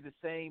 It's they the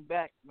same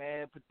back,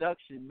 man.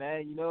 Production,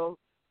 man. You know,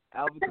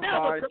 Alvin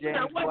Kamara,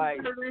 James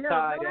White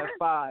tied at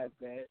 5,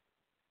 man.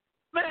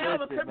 Man,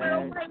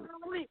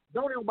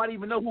 don't everybody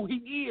even know who he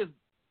is,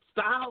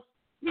 Styles?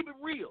 Keep it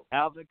real.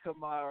 Alvin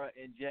Kamara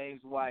and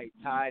James White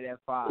tied at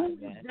 5,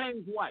 man.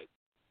 James White.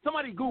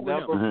 Somebody Google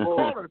number him.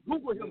 4.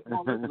 Google him.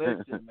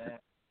 Listen, man.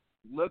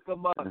 Look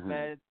him up,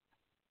 man.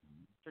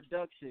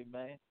 Production,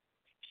 man.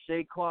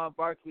 Saquon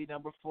Barkley,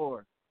 number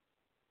 4.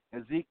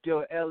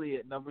 Ezekiel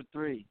Elliott, number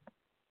 3.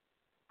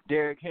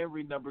 Derrick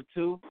Henry, number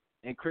 2.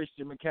 And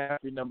Christian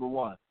McCaffrey, number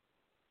 1.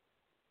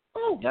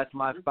 Oh, that's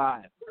my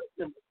 5.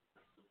 Get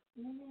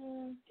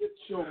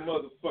your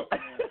motherfucking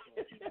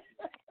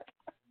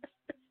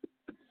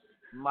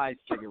my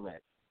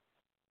cigarette.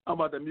 I'm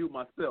about to mute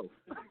myself.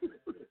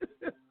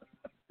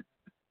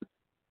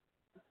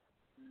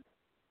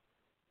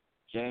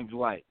 James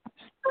White.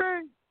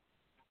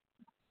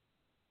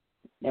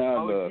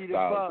 love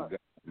Styles.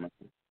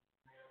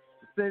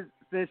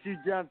 Since you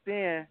jumped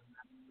in,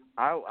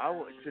 I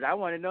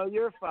want to know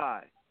your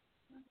 5.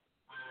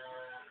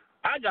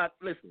 I got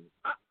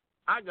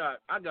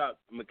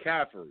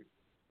McCaffrey.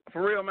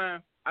 For real,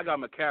 man, I got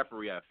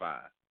McCaffrey at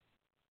 5.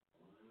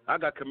 I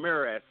got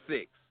Kamara at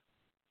 6.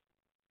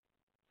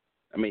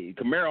 I mean,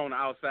 Kamara on the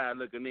outside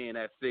looking in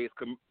at 6.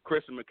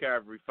 Christian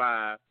McCaffrey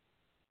 5.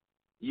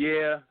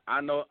 Yeah,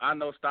 I know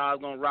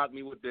Styles gonna rock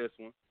me with this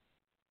one.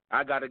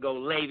 I got to go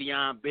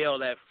Le'Veon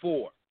Bell at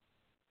 4.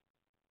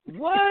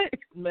 What?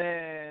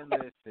 Man,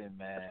 listen,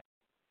 man.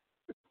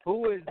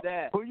 Who is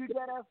that? Who you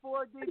got at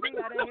 4,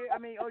 DB? I didn't hear. I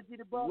mean, OG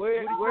the Buck.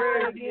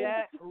 Where is he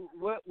at?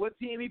 What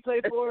team he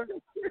play for?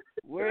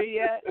 Where he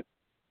at?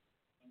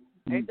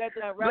 Ain't that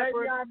rapper?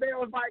 Le'Veon Bell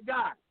was my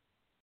guy.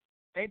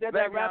 Ain't that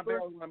Le'Veon rapper?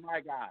 Bell was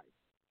my guy.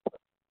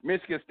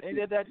 Michigan State.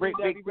 Ain't that dude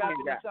that be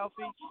rapping in South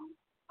Beach?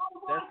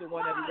 That's the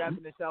one that be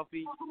rapping in South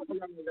Beach.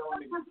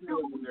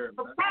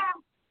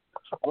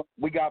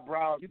 We got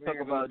Brown. You talk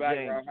about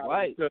James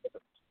White.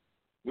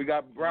 We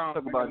got Brown.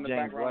 Talk about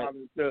James White.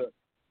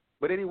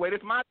 But anyway, this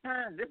my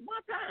time.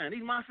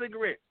 These my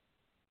cigarettes.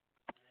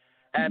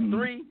 At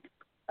 3,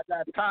 I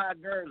got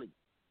Todd Gurley.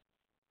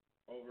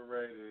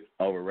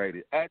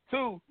 Overrated. At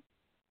 2,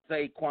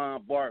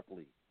 Saquon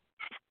Barkley.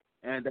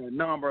 And the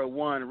number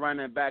 1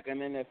 running back in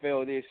the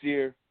NFL this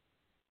year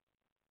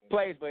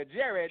plays for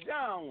Jerry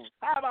Jones.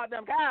 How about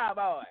them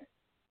Cowboys?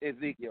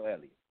 Ezekiel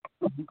Elliott.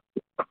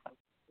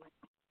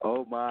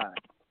 Oh, my.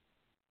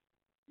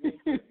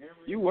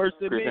 You worse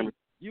than me.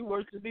 You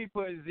worse than me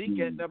putting Zeke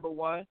at number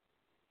 1.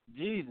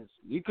 Jesus,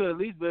 you could at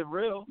least been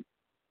real.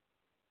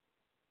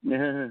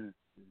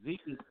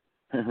 Zeke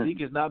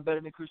is not better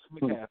than Christian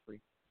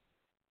McCaffrey.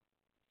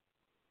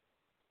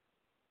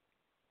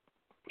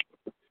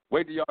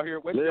 Wait till y'all hear.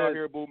 Wait till y'all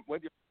hear.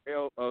 Wait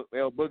till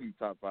L Boogie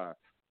top 5.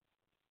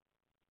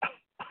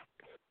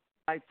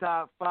 My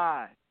top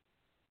 5.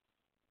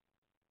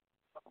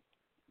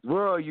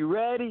 World, you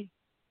ready?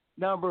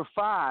 Number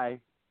 5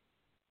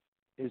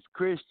 is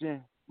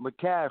Christian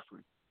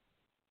McCaffrey.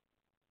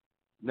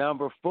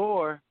 Number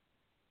 4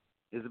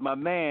 is my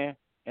man,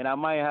 and I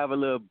might have a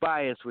little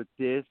bias with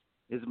this,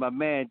 is my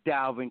man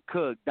Dalvin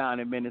Cook down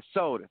in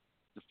Minnesota,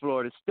 the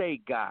Florida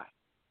State guy.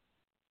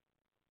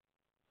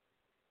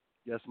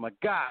 That's my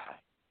guy.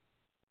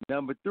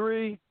 Number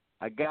 3,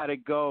 I got to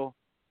go,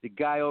 the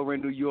guy over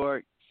in New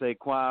York,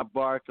 Saquon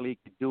Barkley,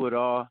 can do it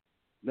all.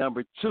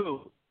 Number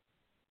 2,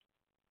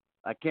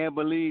 I can't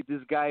believe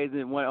this guy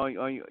isn't one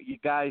on you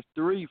guys'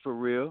 3 for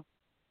real,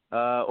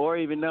 or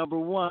even number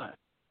 1,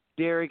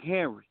 Derrick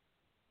Henry.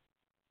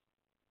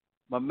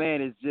 My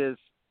man is just,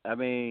 I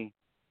mean,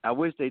 I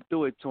wish they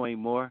threw it to him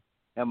more.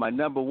 And my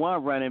number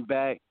 1 running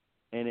back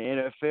in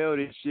the NFL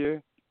this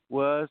year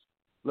was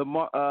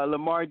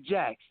Lamar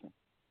Jackson.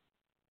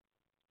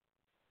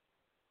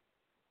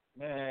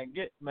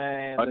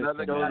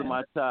 Another those are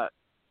my top.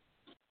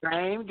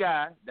 Same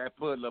guy that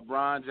put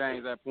LeBron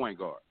James at point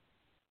guard.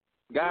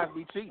 Guys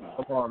be cheating.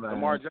 Come on, man.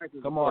 Lamar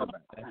Jackson. Come on,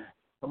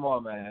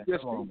 man.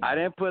 I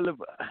didn't put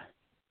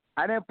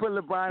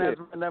LeBron as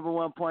the number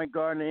 1 point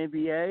guard in the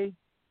NBA.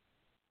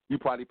 You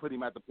probably put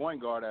him at the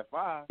point guard at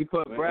 5. He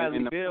put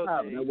Bradley Beal.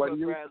 He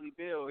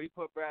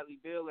put Bradley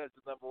Beal as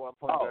the number 1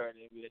 point guard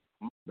in the NBA.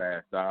 My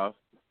bad, Styles.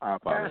 I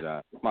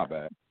apologize. My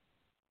bad.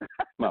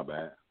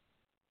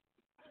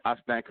 I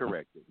stand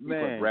corrected. He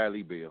put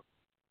Bradley Beal.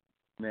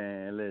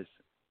 Man, listen.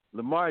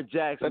 Lamar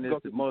Jackson is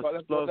the most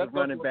explosive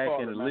running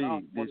back in the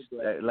league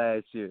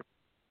last year.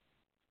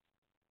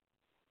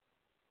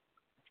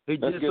 He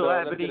just so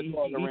happened he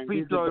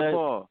threw the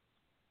ball.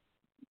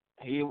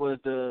 He was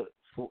the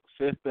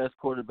 5th best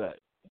quarterback.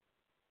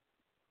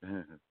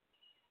 Man.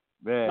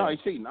 No,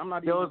 he's cheating. I'm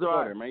not even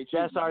quarter, man.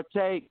 That's our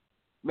take.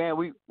 Man,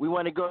 we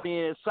want to go to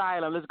the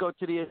asylum. Let's go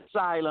to the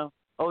asylum.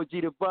 OG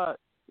the Buck.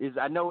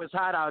 I know it's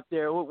hot out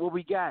there. What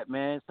we got,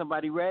 man?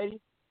 Somebody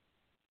ready?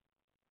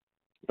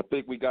 I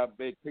think we got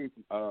Big P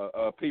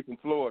from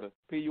Florida.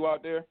 P, you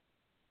out there?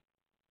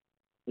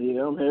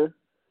 Yeah, I'm here.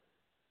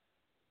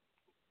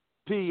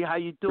 P, how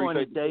you doing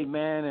today,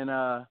 man? And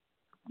I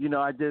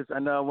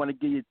know I want to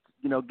get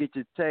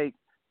your take.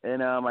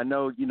 And I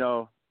know,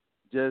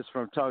 just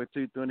from talking to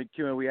you during the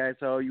Q and we asked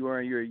how old you were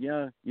and you're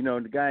young.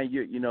 The guy,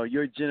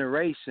 your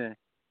generation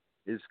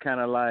is kind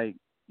of like,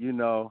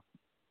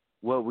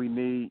 what we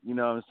need,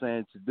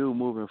 to do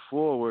moving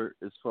forward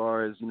as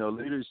far as,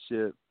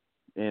 leadership.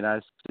 And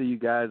I see you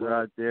guys are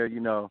out there,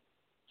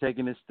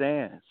 taking a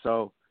stand.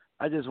 So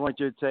I just want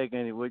your take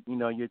on it,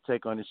 your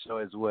take on the show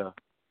as well.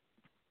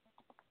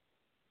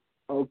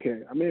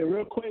 Okay. I mean,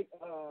 real quick,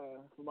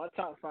 for my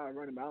top 5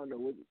 running back, I don't know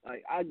what,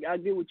 I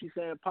get what you're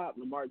saying, Pop.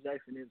 Lamar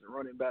Jackson is a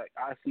running back.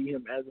 I see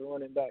him as a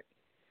running back.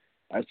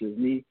 That's just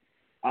me.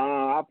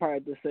 I'll probably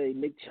have to say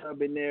Nick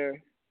Chubb in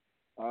there,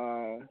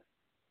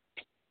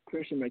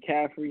 Christian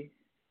McCaffrey.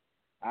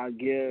 I'll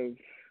give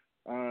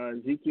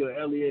Ezekiel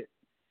Elliott,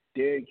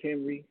 Derrick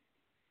Henry,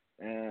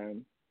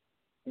 and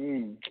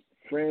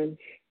Fringe.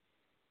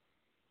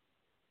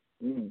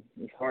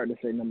 It's hard to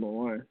say number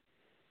 1.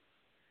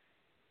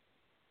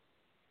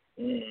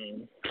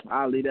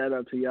 I'll leave that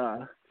up to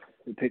y'all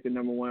to pick a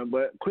number one.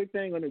 But quick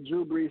thing on the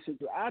Drew Brees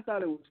situation, I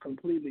thought it was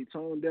completely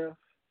tone deaf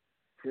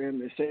for him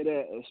to say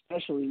that,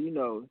 especially,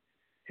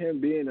 him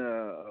being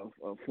a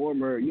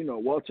former,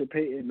 Walter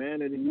Payton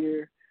Man of the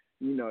Year,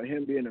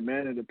 him being a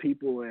man of the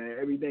people and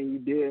everything he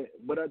did.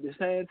 But at the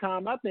same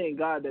time, I thank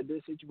God that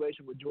this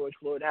situation with George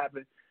Floyd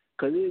happened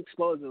because it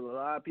exposes a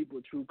lot of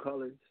people's true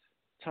colors,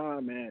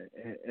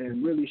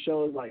 and really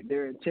shows, like,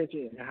 their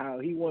intention and how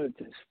he wanted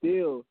to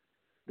steal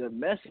the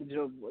message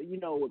of,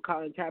 what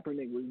Colin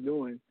Kaepernick was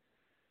doing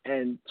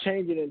and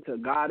change it into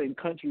God and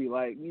country.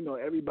 Like,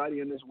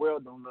 everybody in this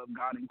world don't love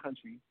God and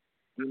country,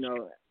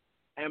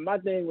 And my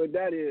thing with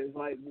that is,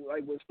 like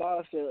what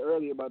Star said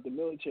earlier about the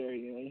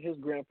military and his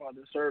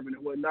grandfather serving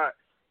and whatnot,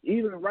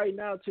 even right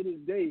now to this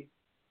day,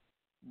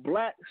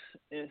 blacks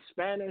and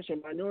Spanish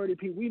and minority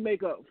people, we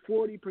make up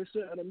 40%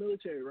 of the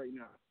military right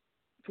now.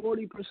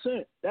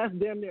 40%. That's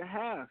damn near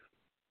half.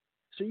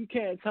 So you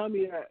can't tell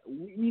me that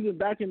even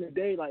back in the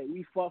day, like,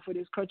 we fought for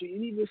this country,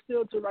 and even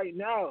still to right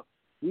now,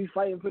 we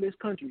fighting for this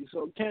country.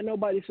 So can't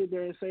nobody sit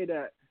there and say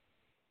that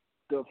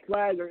the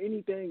flag or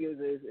anything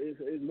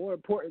is more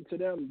important to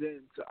them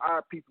than to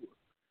our people,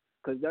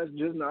 because that's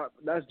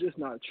just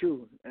not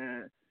true.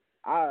 And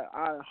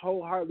I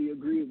wholeheartedly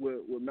agree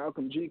with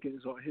Malcolm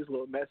Jenkins on his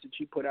little message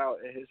he put out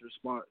in his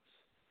response.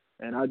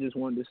 And I just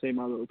wanted to say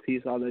my little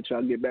piece. I'll let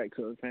y'all get back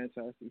to a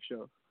fantastic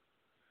show.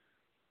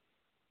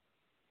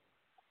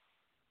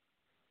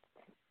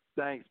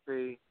 Thanks,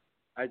 P.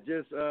 I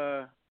just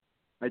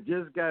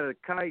got a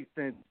kite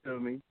sent to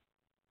me,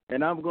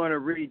 and I'm going to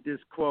read this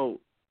quote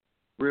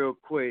real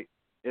quick,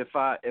 if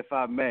I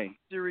may.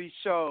 History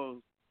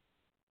shows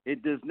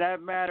it does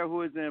not matter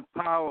who is in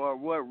power or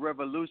what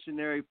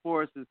revolutionary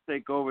forces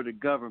take over the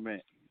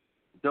government.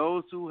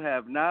 Those who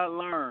have not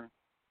learned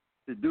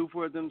to do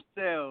for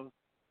themselves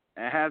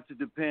and have to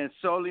depend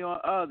solely on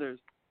others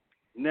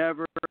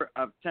never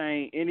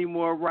obtain any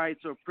more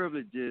rights or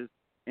privileges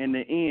in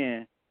the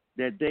end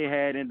that they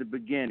had in the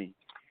beginning.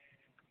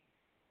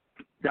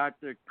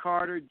 Dr.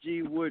 Carter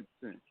G.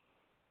 Woodson,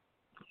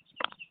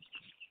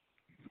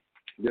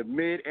 The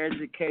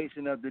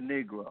Mid-Education of the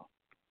Negro.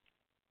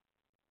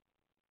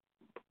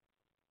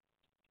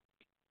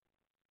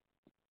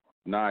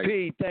 Nice.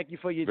 P, thank you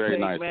for your Very take,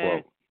 nice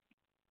man. quote.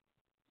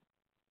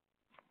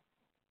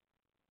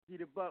 See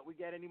the buck, we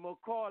got any more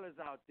callers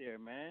out there,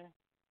 man?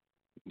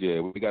 Yeah,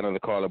 we got another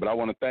caller, but I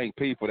want to thank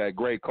P for that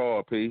great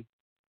call, P.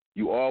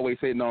 You always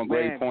hitting on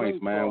great points,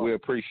 great man. call. We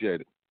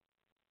appreciate it.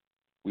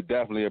 We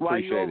definitely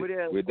appreciate it.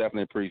 There, we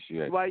definitely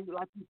appreciate it. Like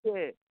you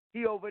said,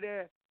 he over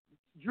there,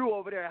 Drew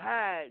over there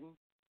hiding.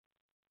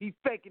 He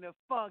faking a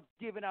funk,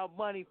 giving out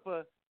money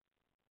for,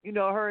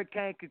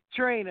 Hurricane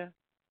Katrina.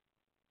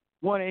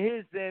 One of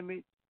his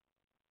image,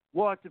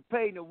 Walter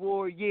Payton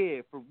Award,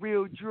 for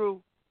real,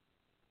 Drew.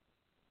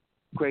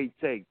 Great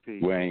take, P.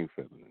 We ain't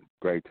feeling it.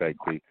 Great take,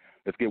 P.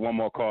 Let's get one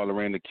more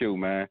caller in the queue,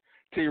 man.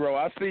 T-Ro,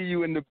 I see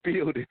you in the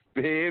building,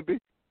 baby.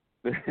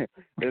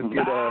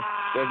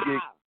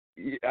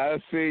 I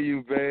see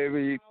you,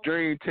 baby.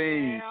 Dream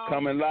Team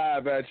coming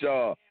live at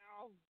y'all.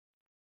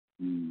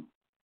 Mother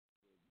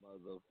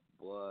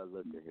boy,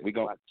 look at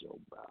him. Watch your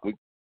mouth.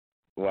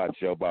 Watch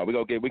your mouth. We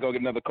gonna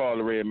get another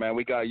caller in, man.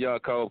 We got young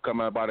Cove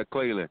coming up out of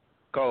Cleveland.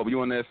 Cove,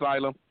 you in the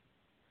asylum?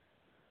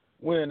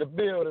 We're in the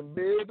building,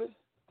 baby.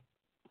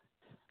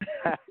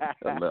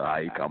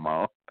 Hey, come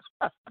on.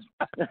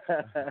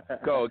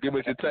 Go, give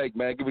us your take,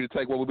 man. Give us your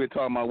take. What we've been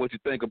talking about. What you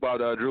think about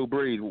Drew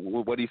Brees?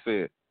 What he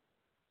said?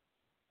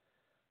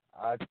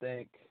 I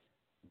think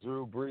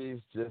Drew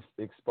Brees just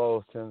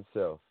exposed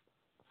himself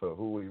for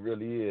who he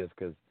really is,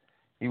 because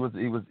he was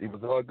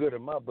all good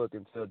in my book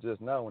until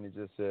just now when he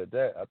just said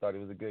that. I thought he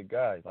was a good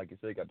guy. Like you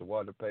said, he got the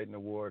Walter Payton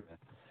Award and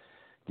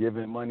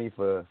giving money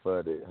for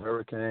the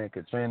Hurricane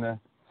Katrina.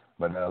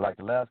 But like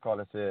the last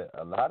caller said,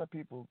 a lot of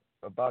people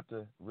about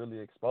to really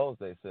expose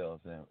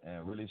themselves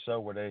and really show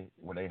where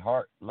they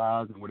heart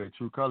lies and where their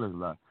true colors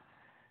lie.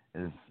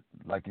 It's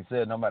like you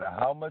said, no matter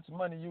how much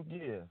money you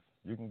give,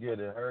 you can get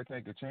a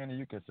Hurricane Katrina,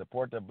 you can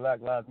support the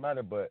Black Lives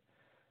Matter, but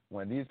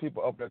when these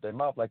people open up their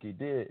mouth like he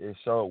did, it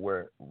showed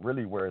where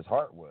his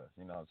heart was,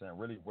 you know what I'm saying,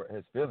 really where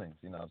his feelings,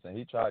 you know what I'm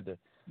saying.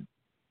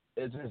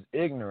 It's just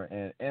ignorant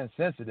and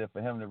insensitive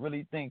for him to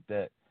really think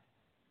that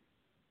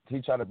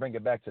he tried to bring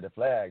it back to the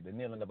flag, the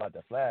kneeling about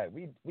the flag.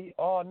 We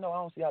all know, I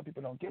don't see how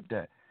people don't get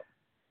that.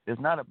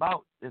 It's not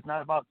about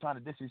trying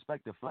to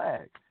disrespect the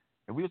flag.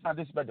 If we was trying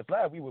to disrespect the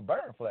flag, we would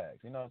burn flags,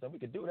 you know what I'm saying. We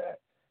could do that.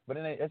 But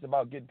it's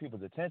about getting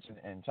people's attention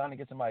and trying to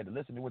get somebody to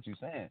listen to what you're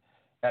saying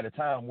at a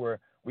time where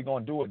we're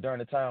going to do it during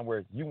a time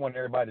where you want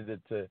everybody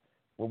to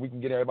where we can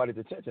get everybody's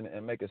attention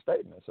and make a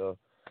statement. So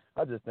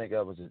I just think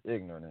that was just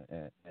ignorant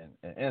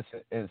and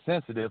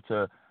insensitive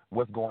to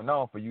what's going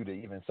on for you to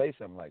even say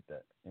something like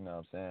that. You know what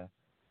I'm saying?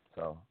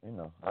 So,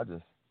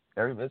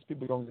 there's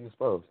people going to be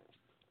exposed.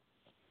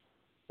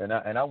 And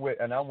I'm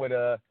with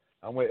El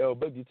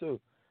Boogie too.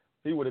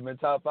 He would have been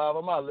top 5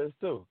 on my list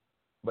too.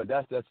 But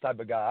that's the type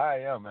of guy I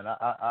am, and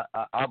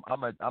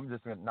I'm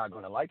just not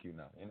going to like you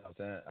now. You know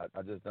what I'm saying?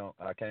 I just don't.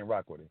 I can't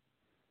rock with him.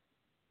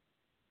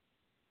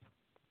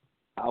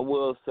 I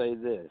will say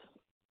this.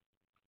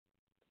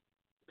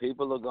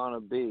 People are going to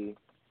be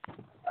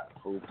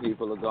who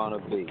people are going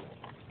to be.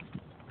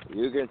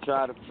 You can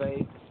try to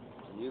fake.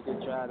 You can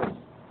try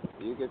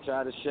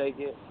to shake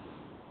it.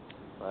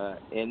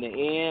 But in the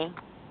end,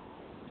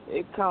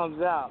 it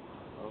comes out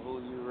of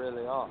who you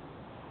really are.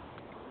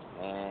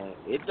 And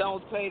it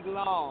don't take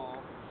long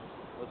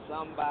for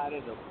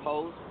somebody to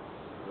post,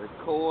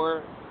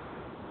 record,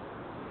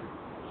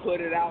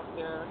 put it out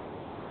there.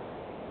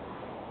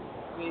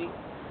 See,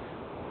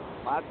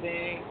 my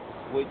thing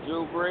with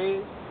Drew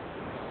Brees,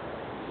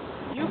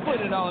 you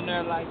put it on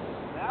there like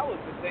that was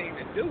the thing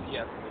to do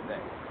yesterday.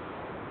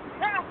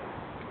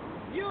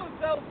 You was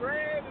so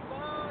brave and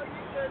bold,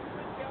 you just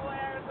put your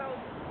ass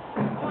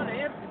on the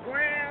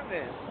Instagram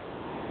and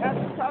got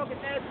to talking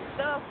that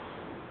stuff.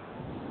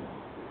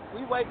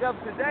 We wake up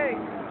today,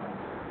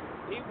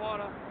 he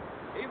wanna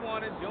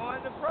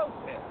join the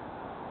protest.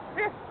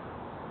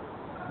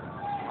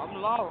 I'm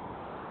lost.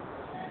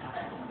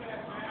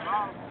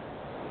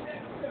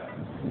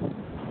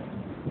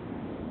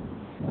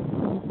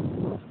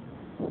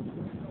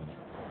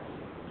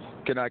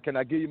 Can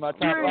I give you my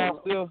top five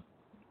still?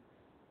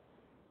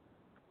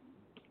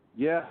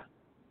 Yeah.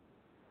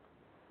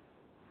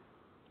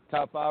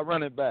 Top five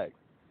running back.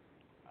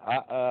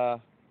 I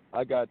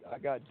got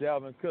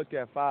Dalvin Cook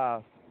at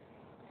 5.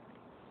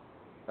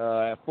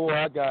 At 4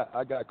 I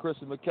got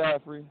Christian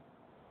McCaffrey.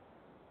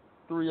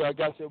 3 I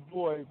got your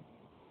boy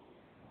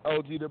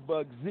OG the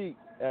Buck Zeke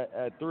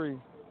at 3.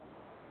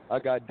 I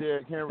got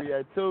Derrick Henry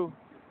at 2.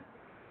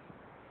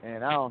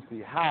 And I don't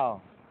see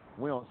how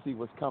we don't see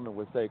what's coming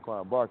with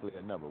Saquon Barkley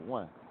at number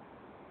 1.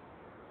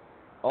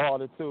 All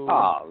the tools.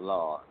 Oh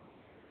Lord.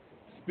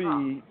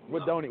 Speed.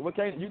 What don't he? What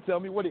can't you tell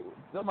me? What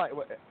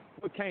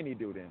can't he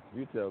do then?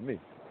 You tell me.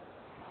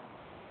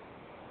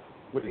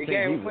 What He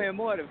ain't playing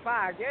more than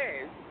 5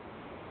 games.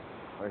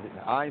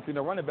 I ain't seen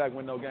no running back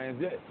win no games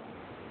yet.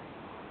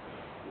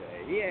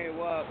 Yeah, he ain't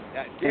won.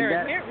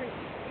 Derrick Henry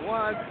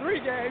won 3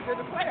 games in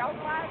the playoffs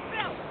by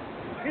himself.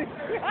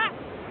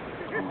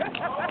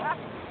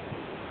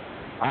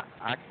 I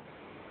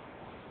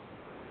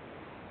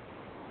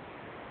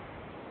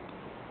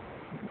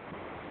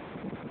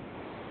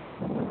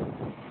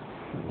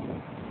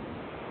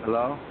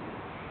Hello?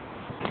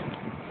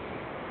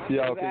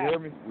 Y'all can hear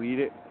me? Read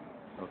it.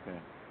 Okay.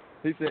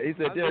 He said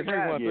Derrick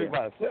Henry won 3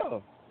 by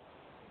himself.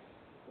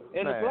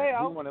 In the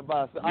playoffs? He won it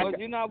by himself. Was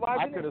you not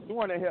watching I could have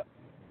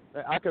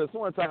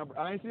sworn Tom.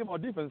 I ain't see him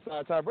on defense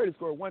side. Tom Brady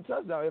scored 1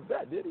 touchdown. If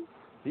that, did he?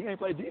 He ain't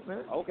played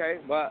defense. Okay,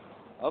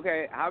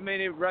 how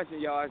many rushing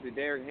yards did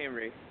Derrick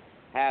Henry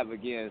have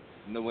against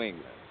New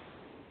England?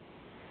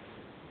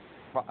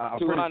 I'm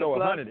pretty sure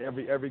 100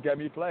 every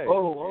game he played.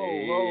 I'm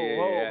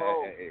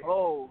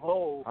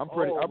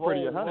pretty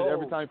 100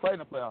 every time he played in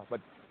the playoffs.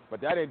 But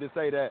that ain't to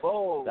say that.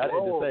 Whoa,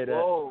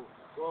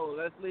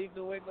 let's leave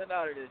New England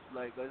out of this.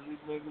 Let's leave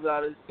New England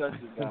out of this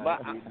discussion,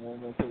 guys.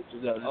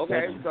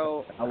 Okay,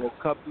 so I will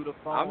come through the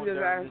phone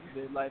during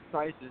this midlife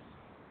crisis.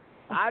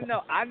 I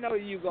know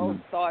you go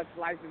start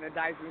slicing and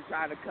dicing and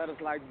trying to cut us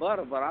like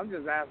butter, but I'm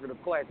just asking a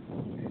question.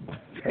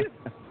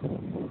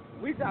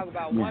 We talk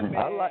about one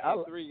man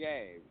in 3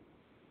 games.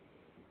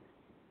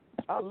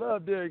 I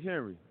love Derrick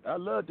Henry.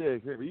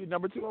 He's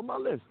number 2 on my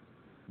list.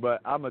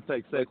 But I'm gonna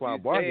take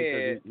Saquon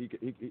Barkley because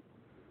he.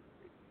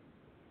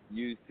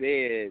 You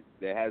said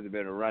there hasn't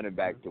been a running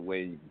back to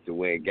win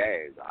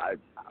games. I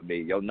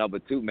mean, your number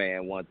 2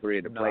 man won 3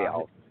 in the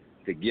playoffs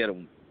to get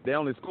them. They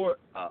only scored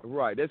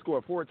right. They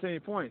scored 14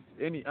 points.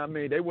 They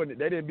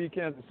didn't beat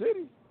Kansas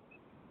City.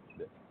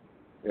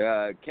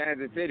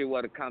 Kansas City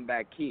were the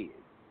comeback kids.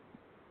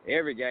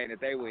 Every game that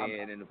they were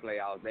in the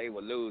playoffs, they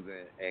were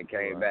losing and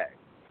came back.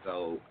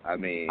 So I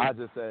mean, I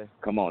just say,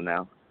 come on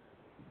now.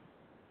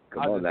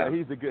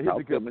 He's a good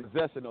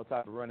possessional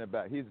type of running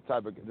back. He's the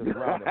type of just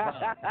around the pound.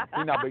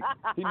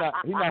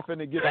 He not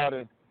finna get out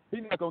and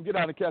he's not gonna get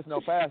out and catch no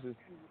passes.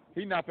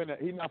 He not finna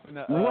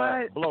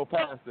blow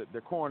past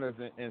the corners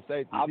and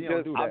safety. He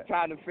don't do that. I'm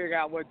trying to figure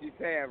out what you're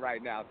saying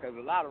right now because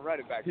a lot of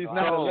running backs. He's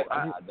not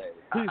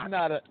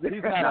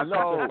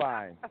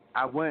electrifying.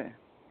 I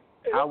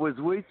was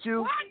with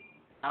you.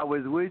 I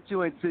was with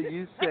you until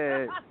you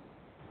said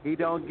he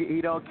don't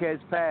catch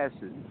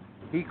passes.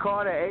 He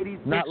caught an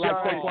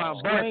 86-yard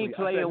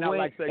screenplay and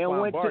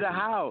went to the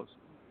house.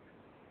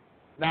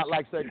 Not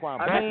like Saquon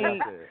Barkley.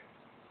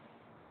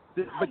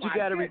 But you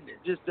got to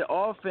just the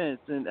offense,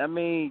 and I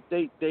mean,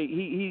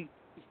 he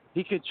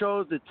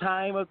controls the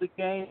time of the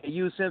game and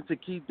use him to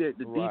keep the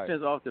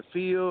defense off the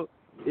field.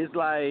 It's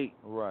like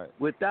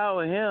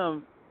without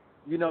him,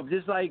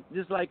 just like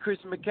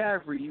Christian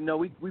McCaffrey,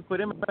 we put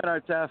him in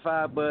our top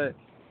 5, but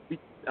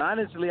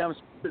honestly, I'm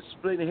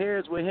splitting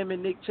hairs with him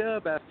and Nick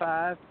Chubb at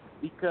 5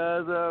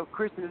 because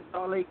Christian is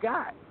all they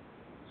got.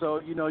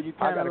 So you kind of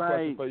like. I got a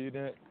question for you,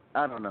 then.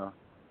 I don't know.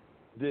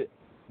 Did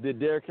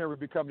Derrick Henry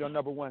become your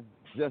number 1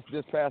 just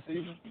this past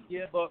season?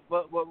 Yeah, but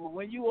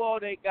when you all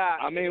they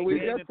got, I mean, we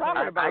just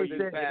talking about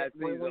this past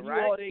season, when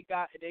right? you all they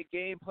got and they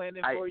game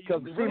planning for you,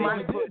 because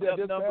put up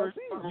numbers,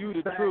 you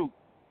the truth.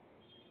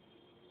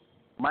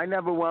 My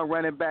number one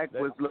running back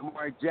was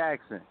Lamar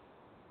Jackson.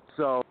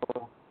 So,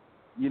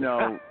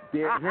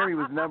 Derrick Henry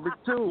was number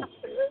 2.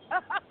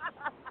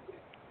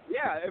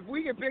 Yeah, if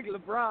we can pick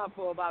LeBron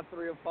for about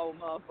 3 or 4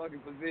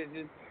 motherfucking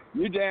positions,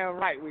 you're damn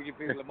right we can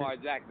pick Lamar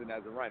Jackson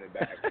as a running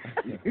back.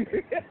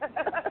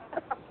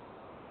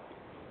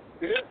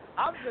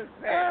 I'm just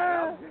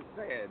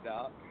saying,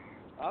 dog.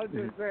 I'm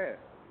just saying.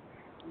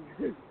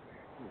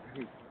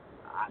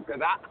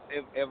 Because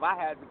if I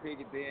had to pick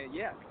it, then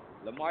yeah,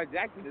 Lamar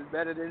Jackson is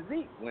better than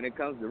Zeke when it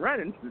comes to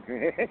running.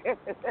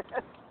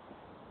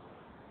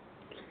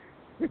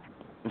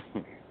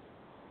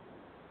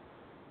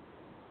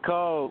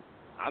 Cole,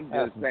 I'm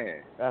just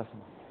saying. That's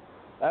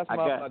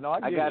my.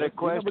 I got a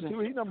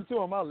question. He's number 2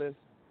 on my list.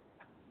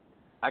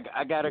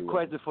 I got a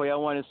question for you. I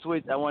want to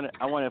switch. I want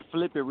to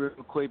flip it real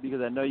quick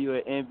because I know you're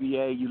an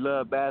NBA. You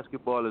love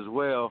basketball as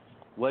well.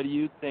 What do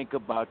you think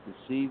about the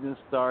season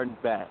starting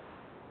back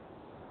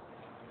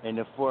and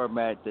the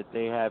format that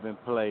they have in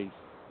place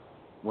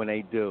when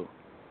they do?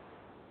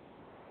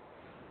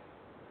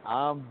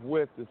 I'm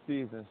with the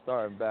season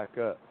starting back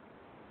up,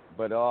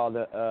 but all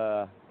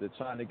the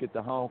trying to get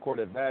the home court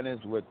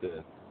advantage with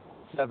the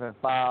 7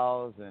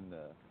 fouls and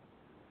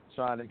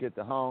trying to get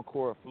the home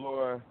court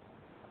floor.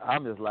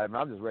 I'm just like,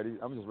 man, I'm just ready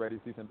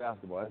to see some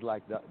basketball. It's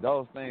like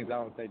those things I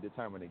don't think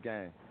determine the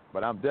game,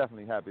 but I'm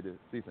definitely happy to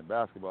see some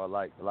basketball.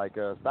 Like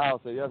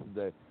Styles said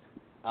yesterday,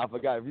 I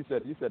forgot if you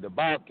said the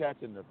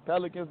Bobcats and the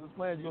Pelicans was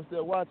playing. You gonna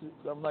still watch it?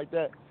 Something like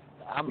that.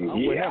 I'm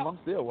with him. I'm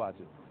still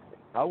watching.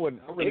 I really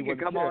wouldn't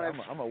care. I'm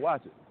gonna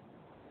watch it.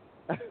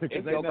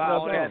 It's go by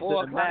on at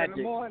 4 o'clock in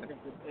the morning.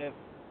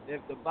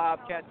 If the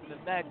Bobcats and the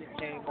Magic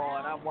came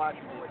on, I'm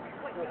watching it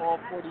for all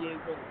 48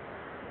 minutes.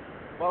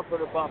 Bumper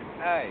to bumper.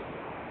 Hey,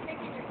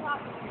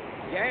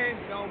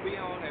 game's gonna be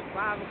on at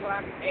 5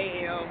 o'clock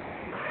a.m.,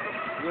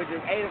 which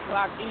is 8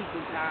 o'clock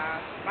Eastern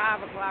time,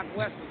 5 o'clock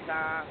Western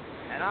time,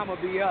 and I'm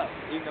gonna be up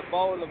eating a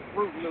bowl of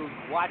Fruit Loops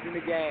watching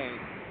the game.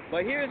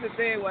 But here's the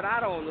thing: what I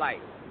don't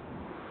like.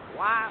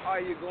 Why are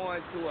you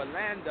going to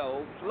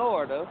Orlando,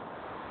 Florida,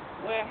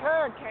 when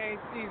hurricane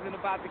season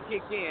about to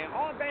kick in?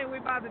 Only thing we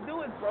about to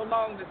do is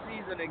prolong the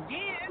season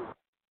again.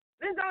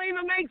 This don't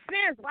even make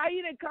sense. Why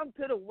you didn't come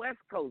to the West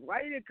Coast?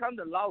 Why you didn't come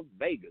to Las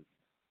Vegas?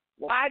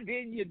 Why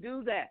didn't you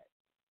do that?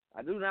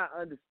 I do not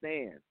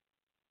understand.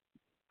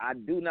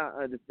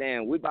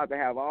 We're about to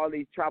have all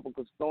these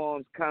tropical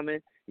storms coming.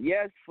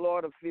 Yes,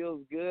 Florida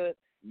feels good.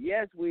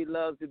 Yes, we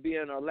love to be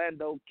in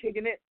Orlando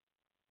kicking it.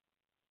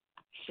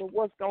 So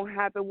what's going to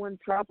happen when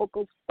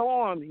tropical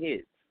storm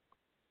hits?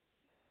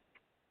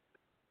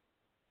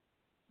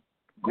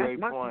 Great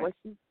That's my point.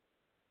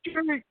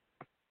 question.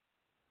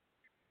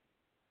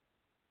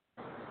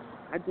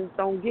 I just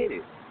don't get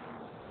it.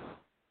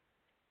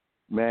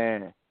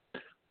 Man.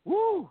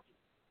 Woo!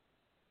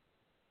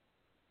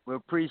 We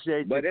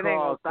appreciate but your call, But it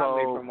ain't going to stop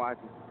me from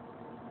watching.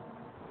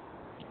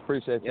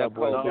 Appreciate y'all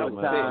boys.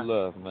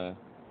 Love, man.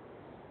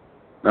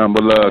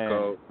 Number love,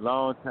 Cole.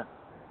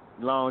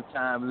 Long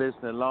time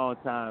listener, long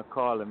time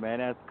caller, man.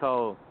 That's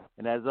Cole.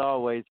 And as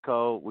always,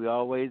 Cole, we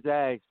always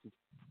ask.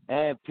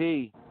 And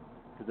P,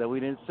 because we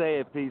didn't say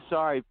it, P.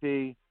 Sorry,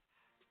 P.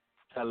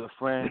 Tell a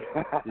friend.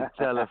 Just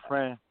tell a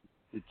friend.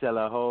 To tell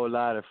a whole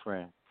lot of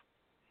friends.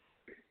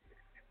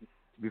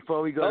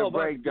 Before we go to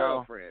break,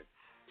 though.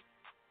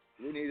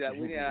 We need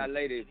our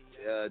lady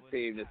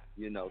team to,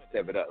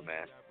 step it up,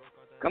 man.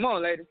 Come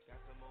on, ladies.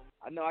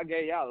 I know I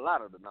gave y'all a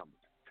lot of the numbers.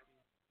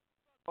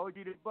 OG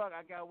the Buck,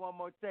 I got one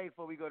more take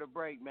before we go to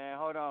break, man.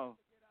 Hold on.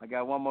 I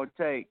got one more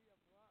take.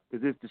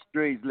 Because it's the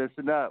streets.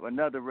 Listen up.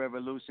 Another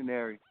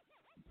revolutionary.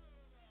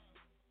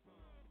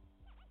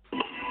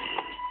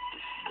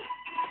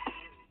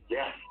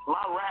 Yeah,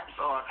 my raps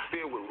are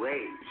filled with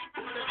rage.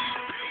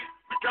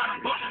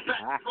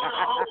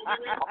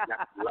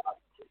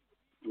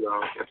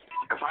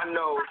 If I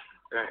know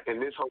in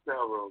this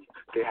hotel room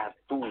they have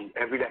food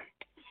every day,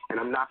 and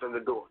I'm knocking on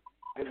the door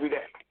every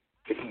day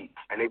to eat,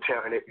 and they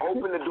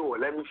open the door,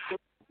 let me see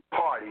the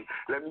party,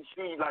 let me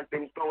see like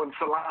them throwing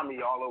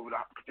salami all over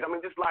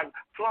just like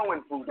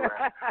throwing food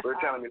around. They're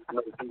telling me it's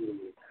no food in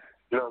here.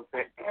 You know what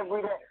I'm saying?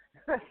 Every day.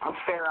 I'm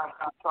standing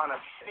outside trying to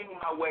sing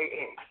my way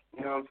in.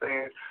 You know what I'm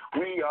saying?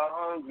 We are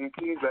hungry,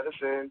 please let us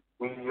in.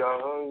 We are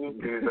hungry,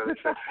 please let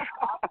us in.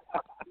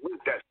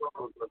 That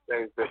song was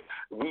saying that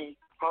we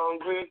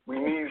hungry,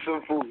 we need some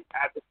food.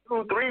 After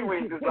 2-3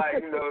 weeks, it's like,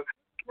 racking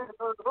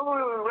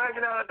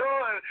out the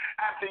door. And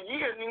after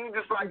years, you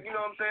just like, you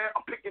know what I'm saying?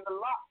 I'm picking the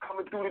lock,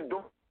 coming through the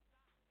door.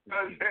 You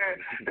know what I'm saying?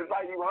 It's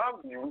like you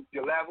hungry, you reach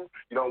your level,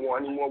 you don't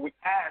want any more. We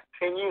asked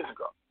 10 years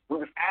ago. We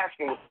was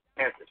asking with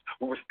answers.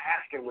 We was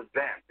asking with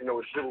them,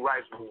 with civil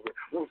rights movement.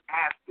 We was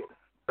asking.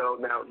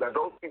 So now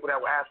those people that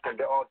were asking,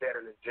 they're all dead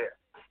and in jail.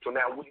 So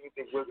now what do you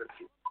think we're going to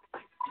do?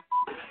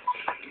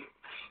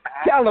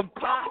 Tell them,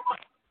 Pop.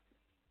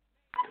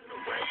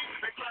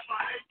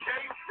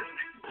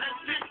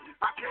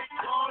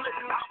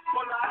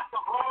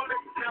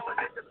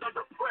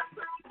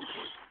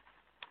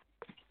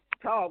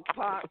 talk,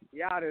 Pop.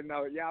 Y'all didn't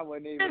know. Y'all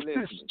wasn't even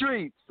listening. It's the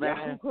streets,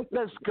 man.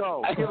 Let's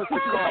go. Give us a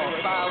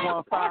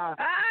call,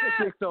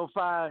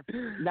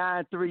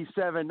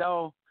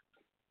 515-605-9370.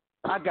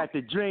 I got the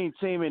dream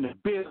team in the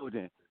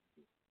building.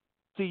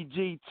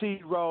 TG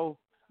T-Roll,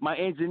 my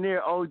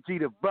engineer, OG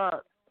the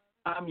Buck.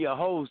 I'm your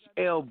host,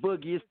 L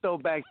Boogie. It's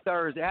Throwback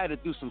Thursday. I had to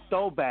do some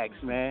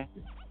throwbacks, man.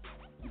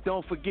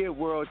 Don't forget,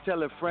 world,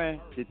 tell a friend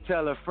to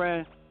tell a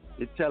friend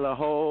to tell a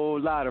whole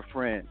lot of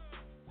friends.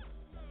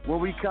 When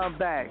we come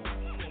back,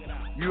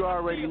 you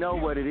already know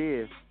what it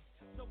is.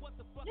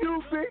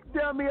 You big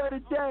dummy of the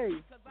day.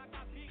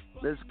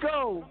 Let's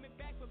go.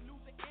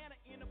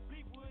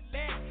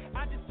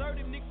 I just served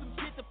them niggas some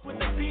shit to put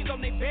their feet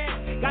on their back.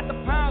 Got the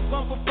pounds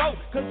on for 4,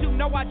 cause you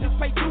know I just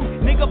pay 2.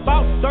 Nigga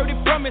bought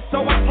 30 from it,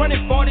 so I'm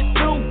running 42.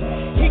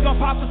 He gon'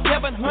 pop for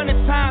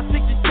 700 times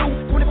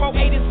 62.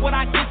 24/8 is what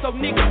I get, so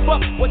nigga,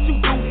 fuck what you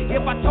do.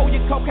 If I told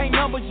you cocaine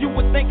numbers, you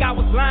would think I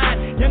was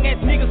lying. Young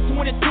ass niggas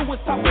 22 was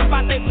talking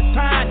about they was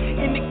time.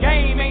 In the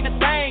game, ain't a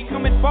thing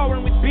coming forward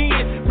with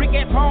being. Brick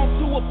ass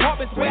homes, 2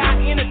 apartments where I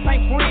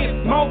entertain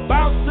friends. More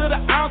bounce to the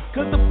ounce,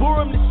 cause the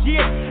boom the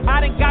shit.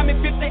 I done got me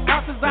 50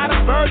 ounces out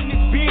of bird in this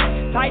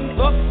bitch. Tighten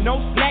up, no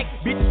slack,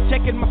 bitches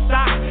checking my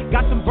stock.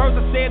 Got some birds,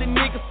 I said a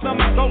nigga,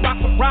 some I go rock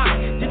for rock.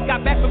 Just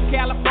got back from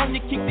California,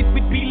 kicked it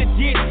with be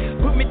legit.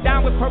 Put me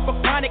down with Purple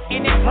Chronic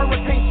in that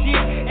hurricane shit.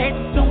 At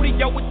the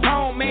studio with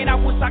Tone, man, I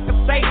wish I could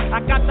say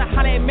I got to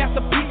holler at Master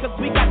P, cause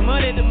we got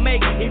money to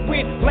make. It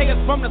went players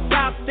from the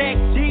South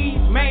stack G's,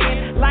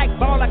 man. Like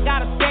ball, I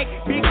got a stack,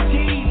 big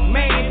cheese,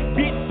 man.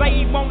 Bitch say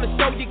you wanna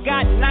show you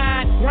got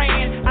 9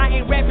 grand. I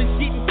ain't rapping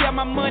shit until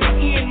my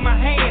money in my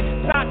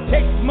hand. South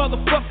Texas,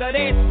 motherfucker,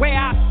 that's where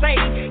I stay.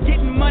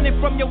 Getting money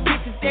from your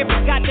bitches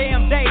every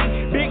goddamn day.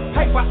 Big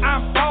paper,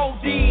 I'm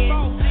folding.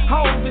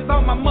 Hoes is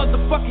on my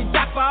motherfucking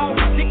dock for all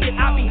the shit that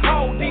I be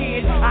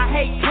holding. I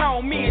hate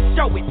clown me and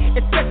show it,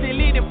 especially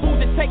little food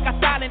to take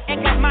outside and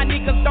act like my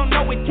niggas don't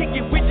know it. Kick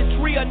it with the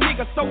trio,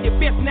 nigga, so you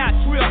best not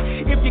trip.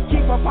 If you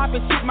keep on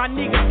popping shit, my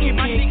nigga, it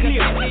be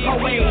clear.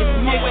 Hoe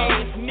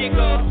ass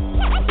nigga.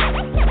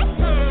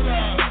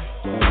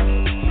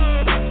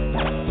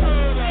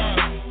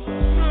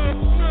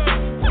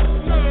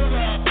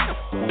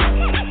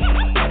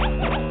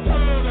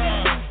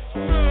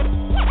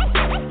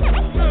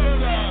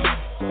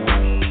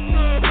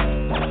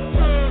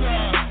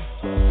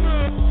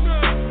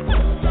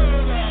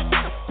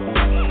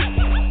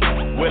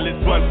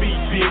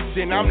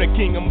 And I'm the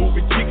king of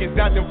moving chickens,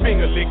 not them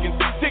finger licking.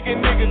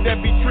 Sticking niggas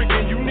that be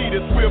tricking, you need a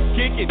swift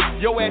kicking.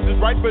 Your ass is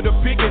right for the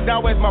pickings,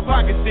 now as my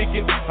pocket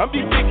sticking. I'm be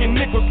thinking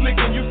nickel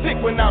slicking, you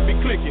sick when I be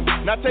clicking.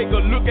 Now take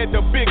a look at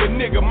the bigger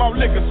nigga, my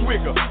liquor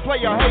swigger.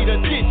 Player hater,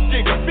 ditch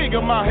digger,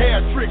 figure my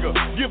hair trigger.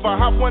 Give a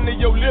hop one of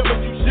your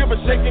livers, you shiver,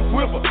 shake and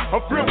quiver.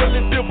 I'm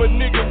frivolous, silver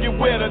niggas get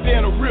wetter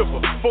than a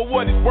river. For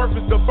what it's worth,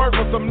 it's the birth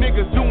of some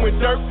niggas doing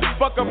dirt.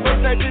 Fuck a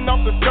first agent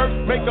off the skirt,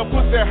 make a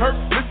pussy hurt.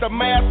 Mr.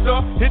 Master,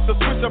 hit the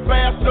switcher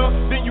faster.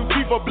 Then you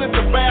keep a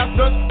blister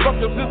bastard. Fuck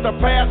your sister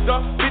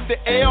pastor. Hit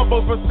the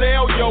elbows for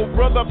sale, yo.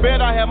 Brother,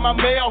 bet I have my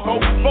mail, ho.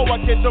 Before I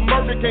catch a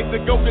murder case to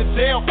go to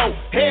jail, oh.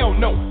 Hell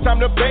no. Time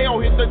to bail,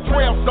 hit the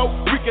trail so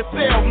we can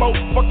sell more.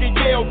 Fucking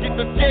Yale, get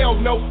the scale,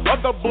 no.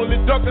 Other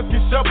bullet duckers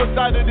get shoved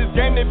aside of this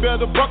game. They bear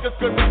the buckets,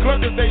 cause the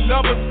clunkers, they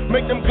love us.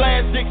 Make them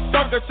glass dick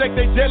suckers, shake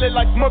they jelly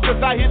like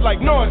smuckers. I hit like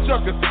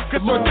nunchuckers.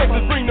 Cause your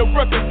Texas bring the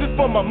ruckus. This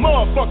for my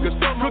motherfuckers.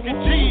 Crooked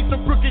cheese,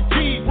 some crooked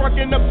cheese.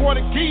 Rocking up on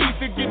the keys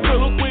to get the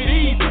hook with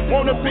ease.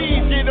 Wanna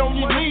bees, get on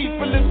your knees,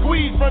 fill and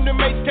squeeze from them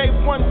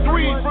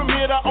HK-13s. From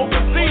here to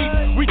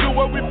overseas, we do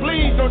what we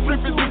please. Don't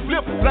trip as we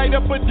flip, light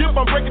up a dip.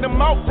 I'm breaking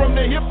them out from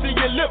the hip to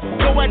your lip.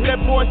 Go at that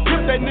boy,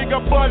 skip that nigga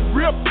bud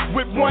rip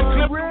with one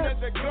clip. Let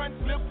the gun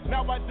slip.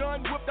 Now I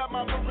done whipped out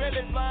my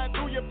Pirelli, flying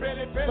through your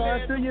belly.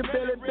 Flying through your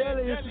belly.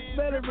 It's a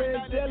smelly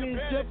red jelly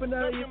is jumping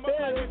out of your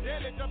belly.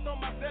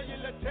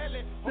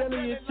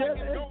 Selling your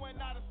jelly.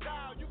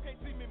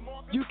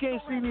 You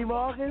can't see me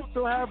walking,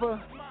 so have a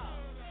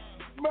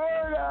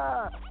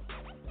murder.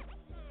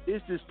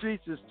 It's the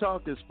Streets is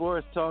Talking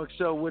sports talk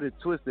show with a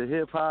twist of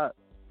hip hop,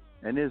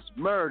 and it's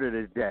murder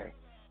today.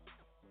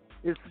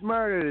 It's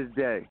murder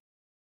today.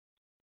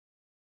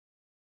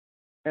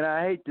 And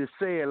I hate to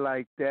say it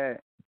like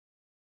that,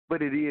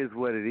 but it is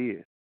what it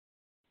is.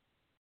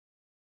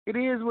 It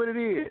is what it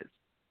is.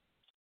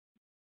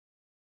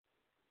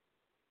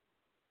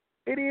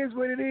 It is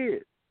what it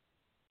is.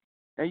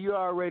 And you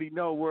already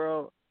know,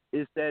 world,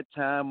 it's that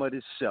time of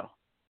the show.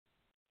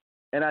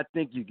 And I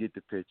think you get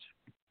the picture.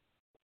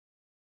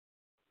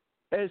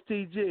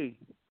 STG,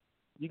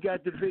 you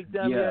got the big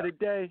dummy of the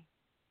day?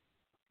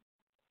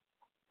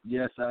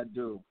 Yes, I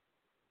do.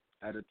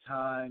 At a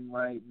time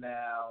right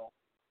now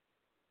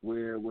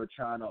where we're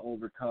trying to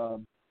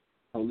overcome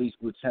police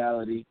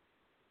brutality,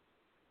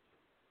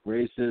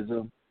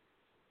 racism,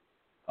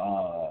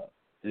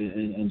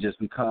 and just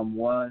become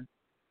one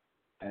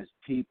as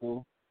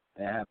people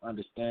that have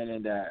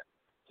understanding that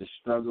the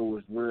struggle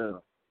was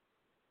real.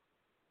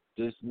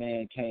 This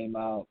man came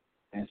out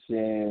and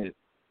said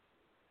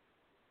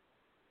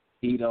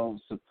he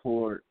don't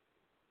support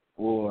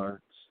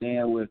or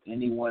stand with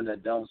anyone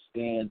that don't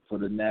stand for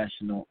the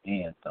national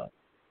anthem.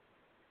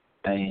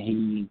 And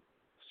he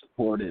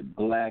supported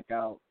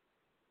Blackout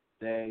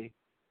Day.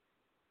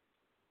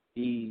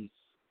 He's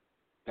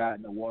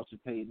gotten the Walter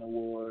Payton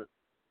Award.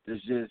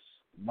 It's just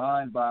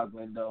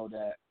mind-boggling, though,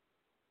 that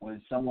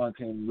when someone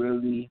can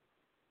really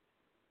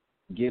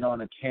get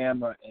on a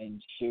camera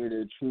and share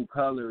their true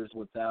colors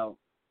without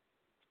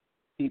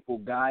people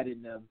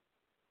guiding them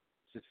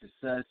to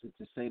success and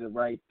to say the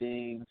right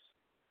things,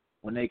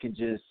 when they can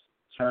just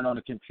turn on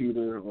the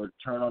computer or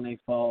turn on their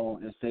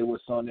phone and say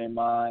what's on their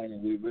mind,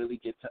 and we really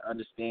get to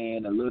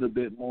understand a little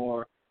bit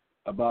more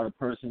about a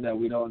person that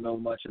we don't know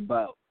much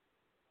about.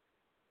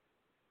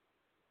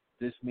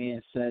 This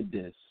man said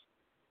this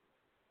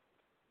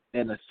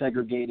in a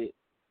segregated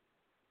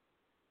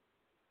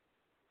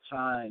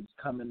times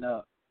coming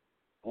up,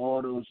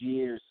 all those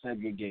years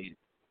segregated.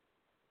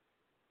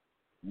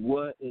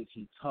 What is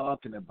he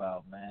talking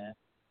about, man?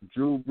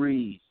 Drew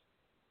Brees,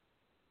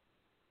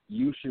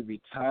 you should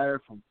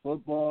retire from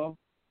football.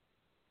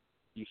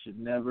 You should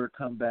never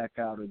come back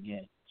out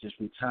again. Just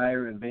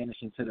retire and vanish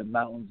into the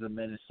mountains of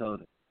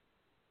Minnesota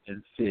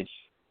and fish.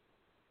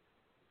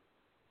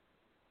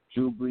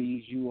 Drew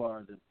Brees, you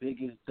are the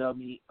biggest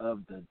dummy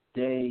of the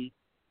day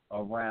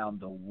around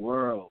the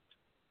world.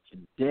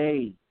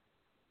 Today,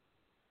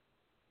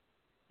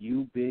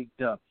 you big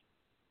dummy.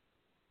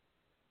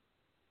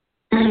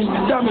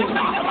 Dummy.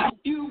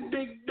 You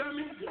big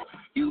dummy.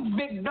 You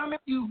big dummy.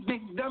 You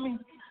big dummy.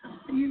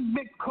 You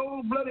big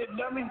cold-blooded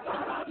dummy.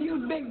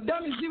 You big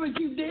dummy. See what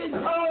you did?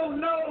 Oh,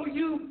 no,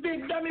 you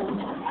big dummy.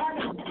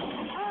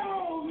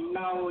 Oh,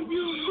 no,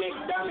 you big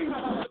dummy.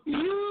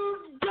 You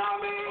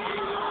dummy.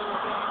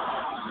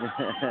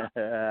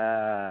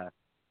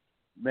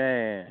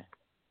 Man,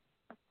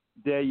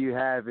 there you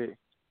have it.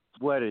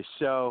 What a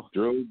show.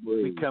 Drew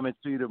Brees. We coming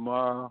to you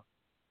tomorrow.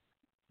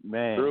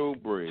 Man. Drew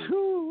Brees.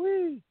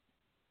 Woo-wee.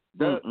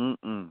 That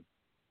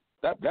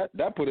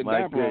put a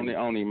damper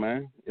on him,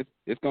 man.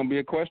 It's gonna be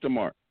a question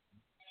mark.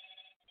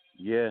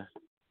 Yeah.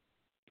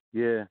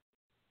 Yeah.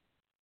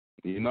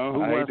 You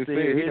know, I hate to say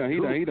it.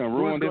 He done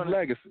ruined his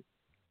legacy.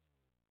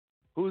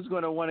 Who's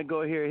gonna want to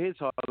go hear his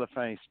Hall of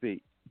Fame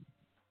speech?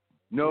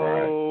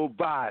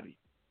 Nobody.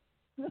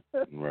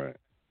 Right.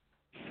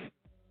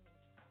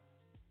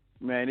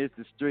 Man, it's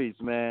the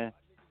streets, man.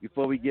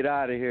 Before we get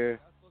out of here,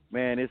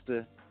 man, I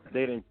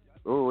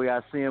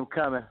see him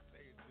coming.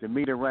 The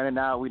meter running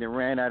out. We done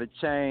ran out of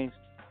change.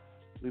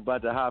 We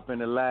about to hop in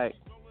the light.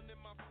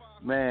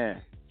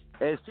 Man,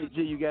 STG,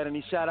 you got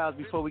any shout-outs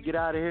before we get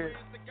out of here?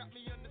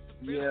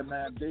 Yeah,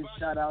 man, big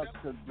shout-out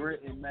to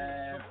Britain,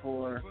 man,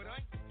 for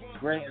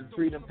granting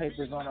freedom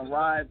papers on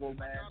arrival,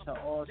 man, to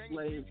all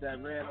slaves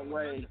that ran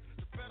away,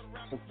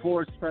 to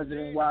force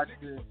President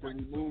Washington to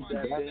remove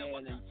that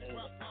ban and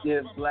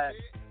give black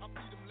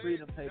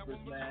freedom papers,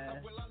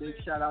 man. Big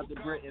shout-out to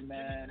Britain,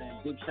 man,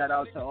 and big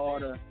shout-out to all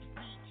the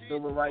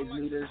civil rights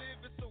leaders.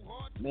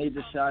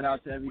 Major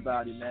shout-out to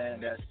everybody,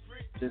 man, that's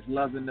just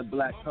loving the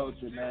black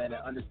culture, man,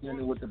 and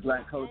understanding what the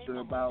black culture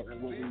about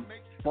and what we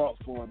fought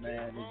for,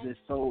 man. It's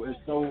so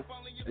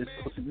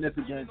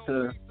significant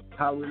to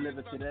how we're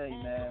living today,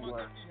 man,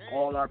 where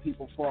all our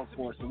people fought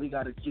for. So we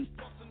got to keep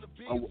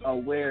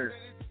aware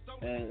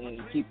and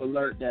keep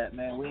alert that,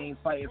 man, we ain't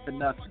fighting for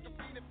nothing.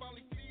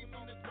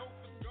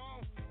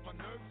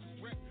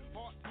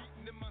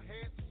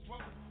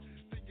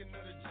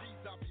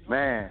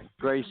 Man,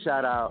 great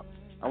shout out.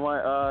 I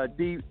want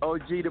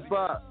DOG the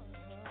Buck,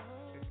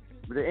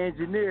 the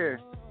engineer.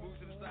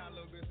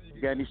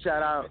 You got any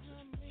shout outs?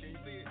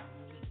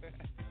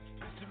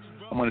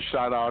 I'm gonna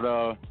shout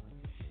out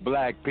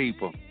black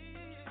people,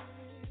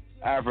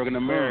 African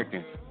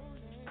Americans.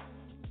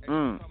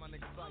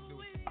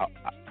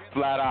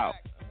 Flat out.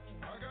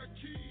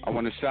 I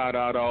want to shout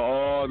out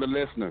all the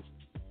listeners,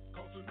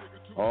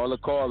 all the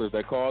callers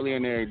that call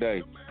in every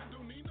day.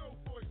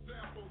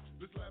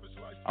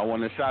 I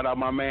want to shout out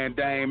my man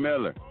Dane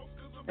Miller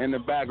in the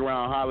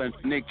background hollering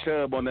Nick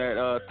Chubb on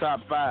that top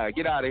 5.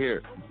 Get out of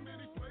here.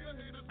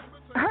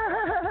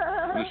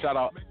 And shout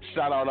out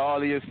all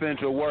the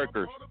essential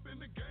workers.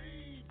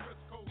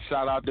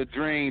 Shout out the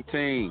Dream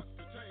Team,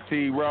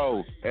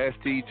 T-Row,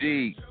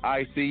 STG,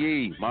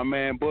 ICE, my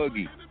man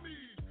Boogie.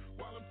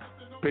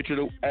 Picture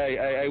the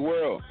hey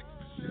world.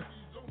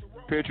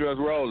 Picture us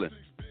rolling.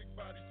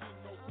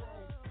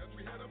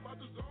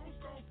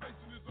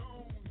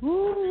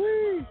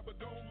 Woo-wee.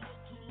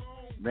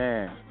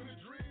 Man,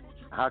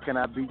 how can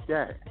I beat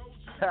that?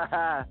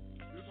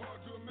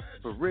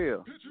 For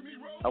real.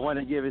 I want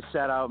to give a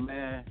shout out,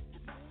 man,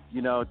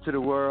 to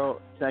the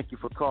world. Thank you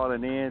for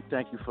calling in.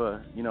 Thank you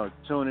for,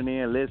 tuning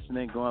in,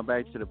 listening, going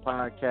back to the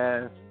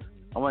podcast.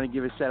 I want to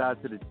give a shout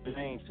out to the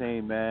Dream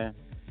Team, man.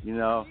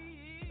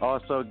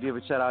 Also give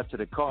a shout out to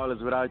the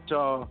callers. Without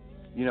y'all,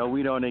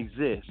 we don't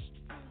exist.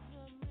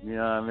 You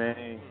know what I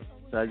mean?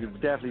 So I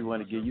definitely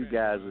want to give you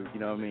guys a,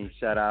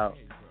 shout out.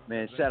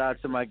 Man, shout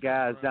out to my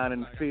guys down in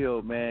the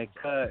field, man.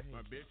 Cut.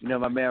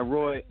 My man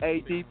Roy,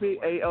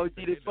 ADP, AOG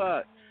the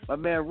fuck. My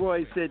man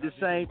Roy said the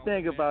same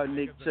thing about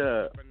Nick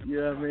Chubb.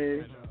 You know what I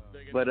mean?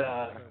 But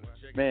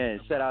man,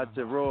 shout out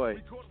to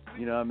Roy.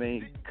 You know what I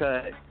mean?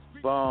 Cut,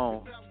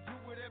 Bone.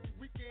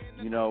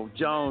 You know,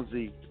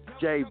 Jonesy,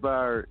 Jay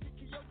Bird.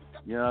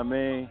 You know what I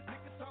mean?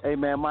 Hey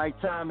man, Mike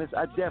Thomas,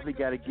 I definitely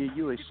got to give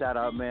you a shout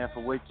out, man,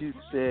 for what you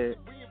said.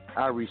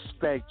 I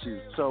respect you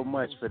so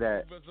much for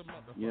that.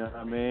 You know what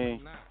I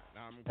mean?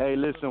 Hey,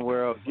 listen,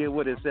 world, get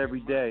with us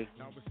every day,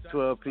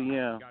 12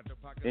 p.m.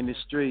 in the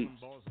streets,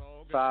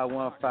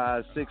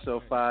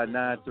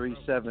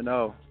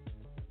 515-605-9370.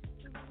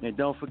 And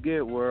don't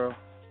forget, world,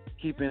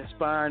 keep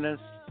inspiring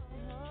us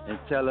and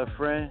tell a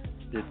friend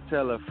to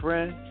tell a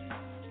friend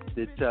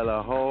to tell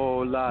a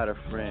whole lot of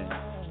friends.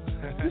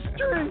 The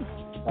streets.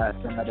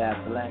 Some of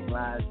that Black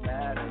Lives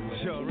Matter.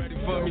 Yo, ready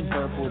for me?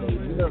 Purple, they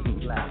look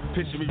black.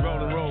 Picture me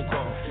rolling roll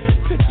call.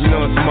 You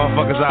know some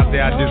motherfuckers out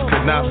there I just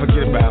could not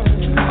forget about.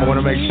 I want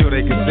to make sure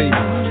they can see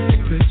me.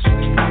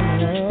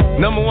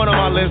 Number one on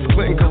my list,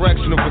 Clinton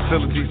Correctional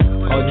Facilities.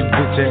 All you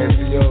bitch ass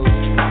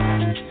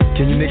CEOs.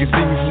 Can you niggas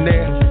see me from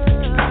there?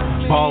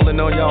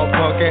 Balling on y'all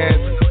punk ass.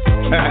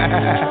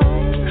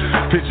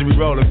 Picture me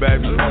rolling,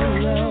 baby.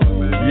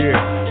 Yeah.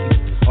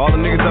 All the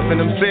niggas up in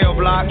them cell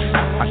blocks.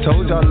 I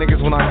told y'all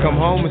niggas when I come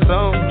home or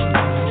something.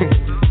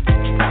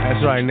 That's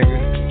right, nigga.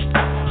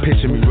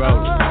 Picture me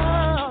rolling.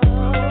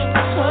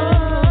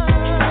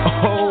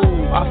 Oh,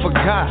 I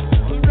forgot.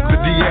 The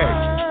DA.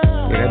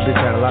 Yeah, that bitch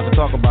had a lot to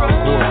talk about, of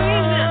course.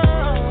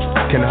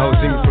 Can the hoe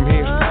see me from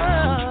here?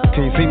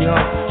 Can you see me,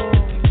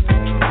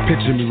 hoe?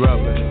 Picture me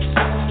rolling.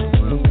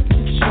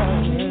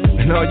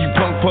 And all you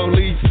punk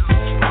police,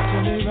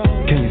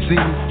 can you see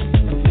me?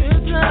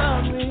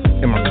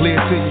 Am I clear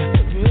to you?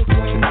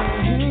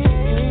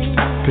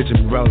 Picture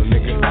me rolling,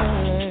 nigga.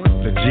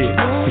 Legit.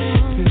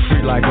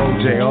 Free like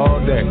OJ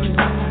all day.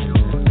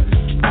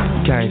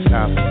 Can't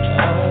stop it.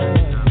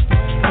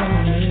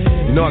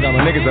 You know I got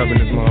my niggas up in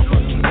this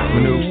motherfucker.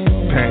 Manu,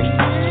 Pain,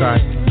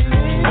 Sight,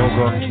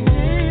 Mogo,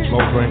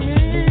 Mobrin.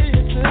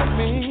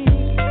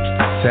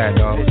 Sad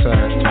dog,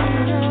 sad.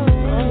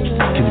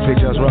 Can you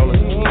picture us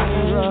rolling?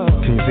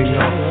 Can you see me?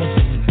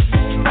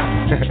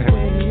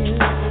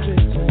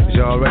 Is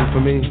y'all ready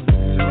for me?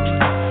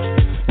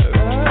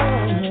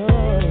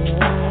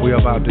 We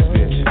about this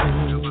bitch.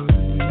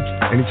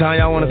 Anytime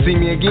y'all want to see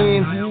me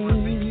again,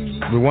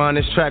 rewind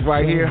this track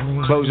right here,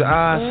 close your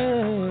eyes,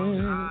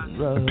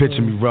 and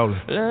picture me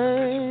rolling.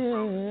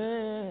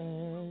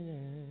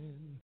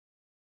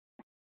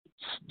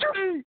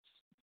 Street.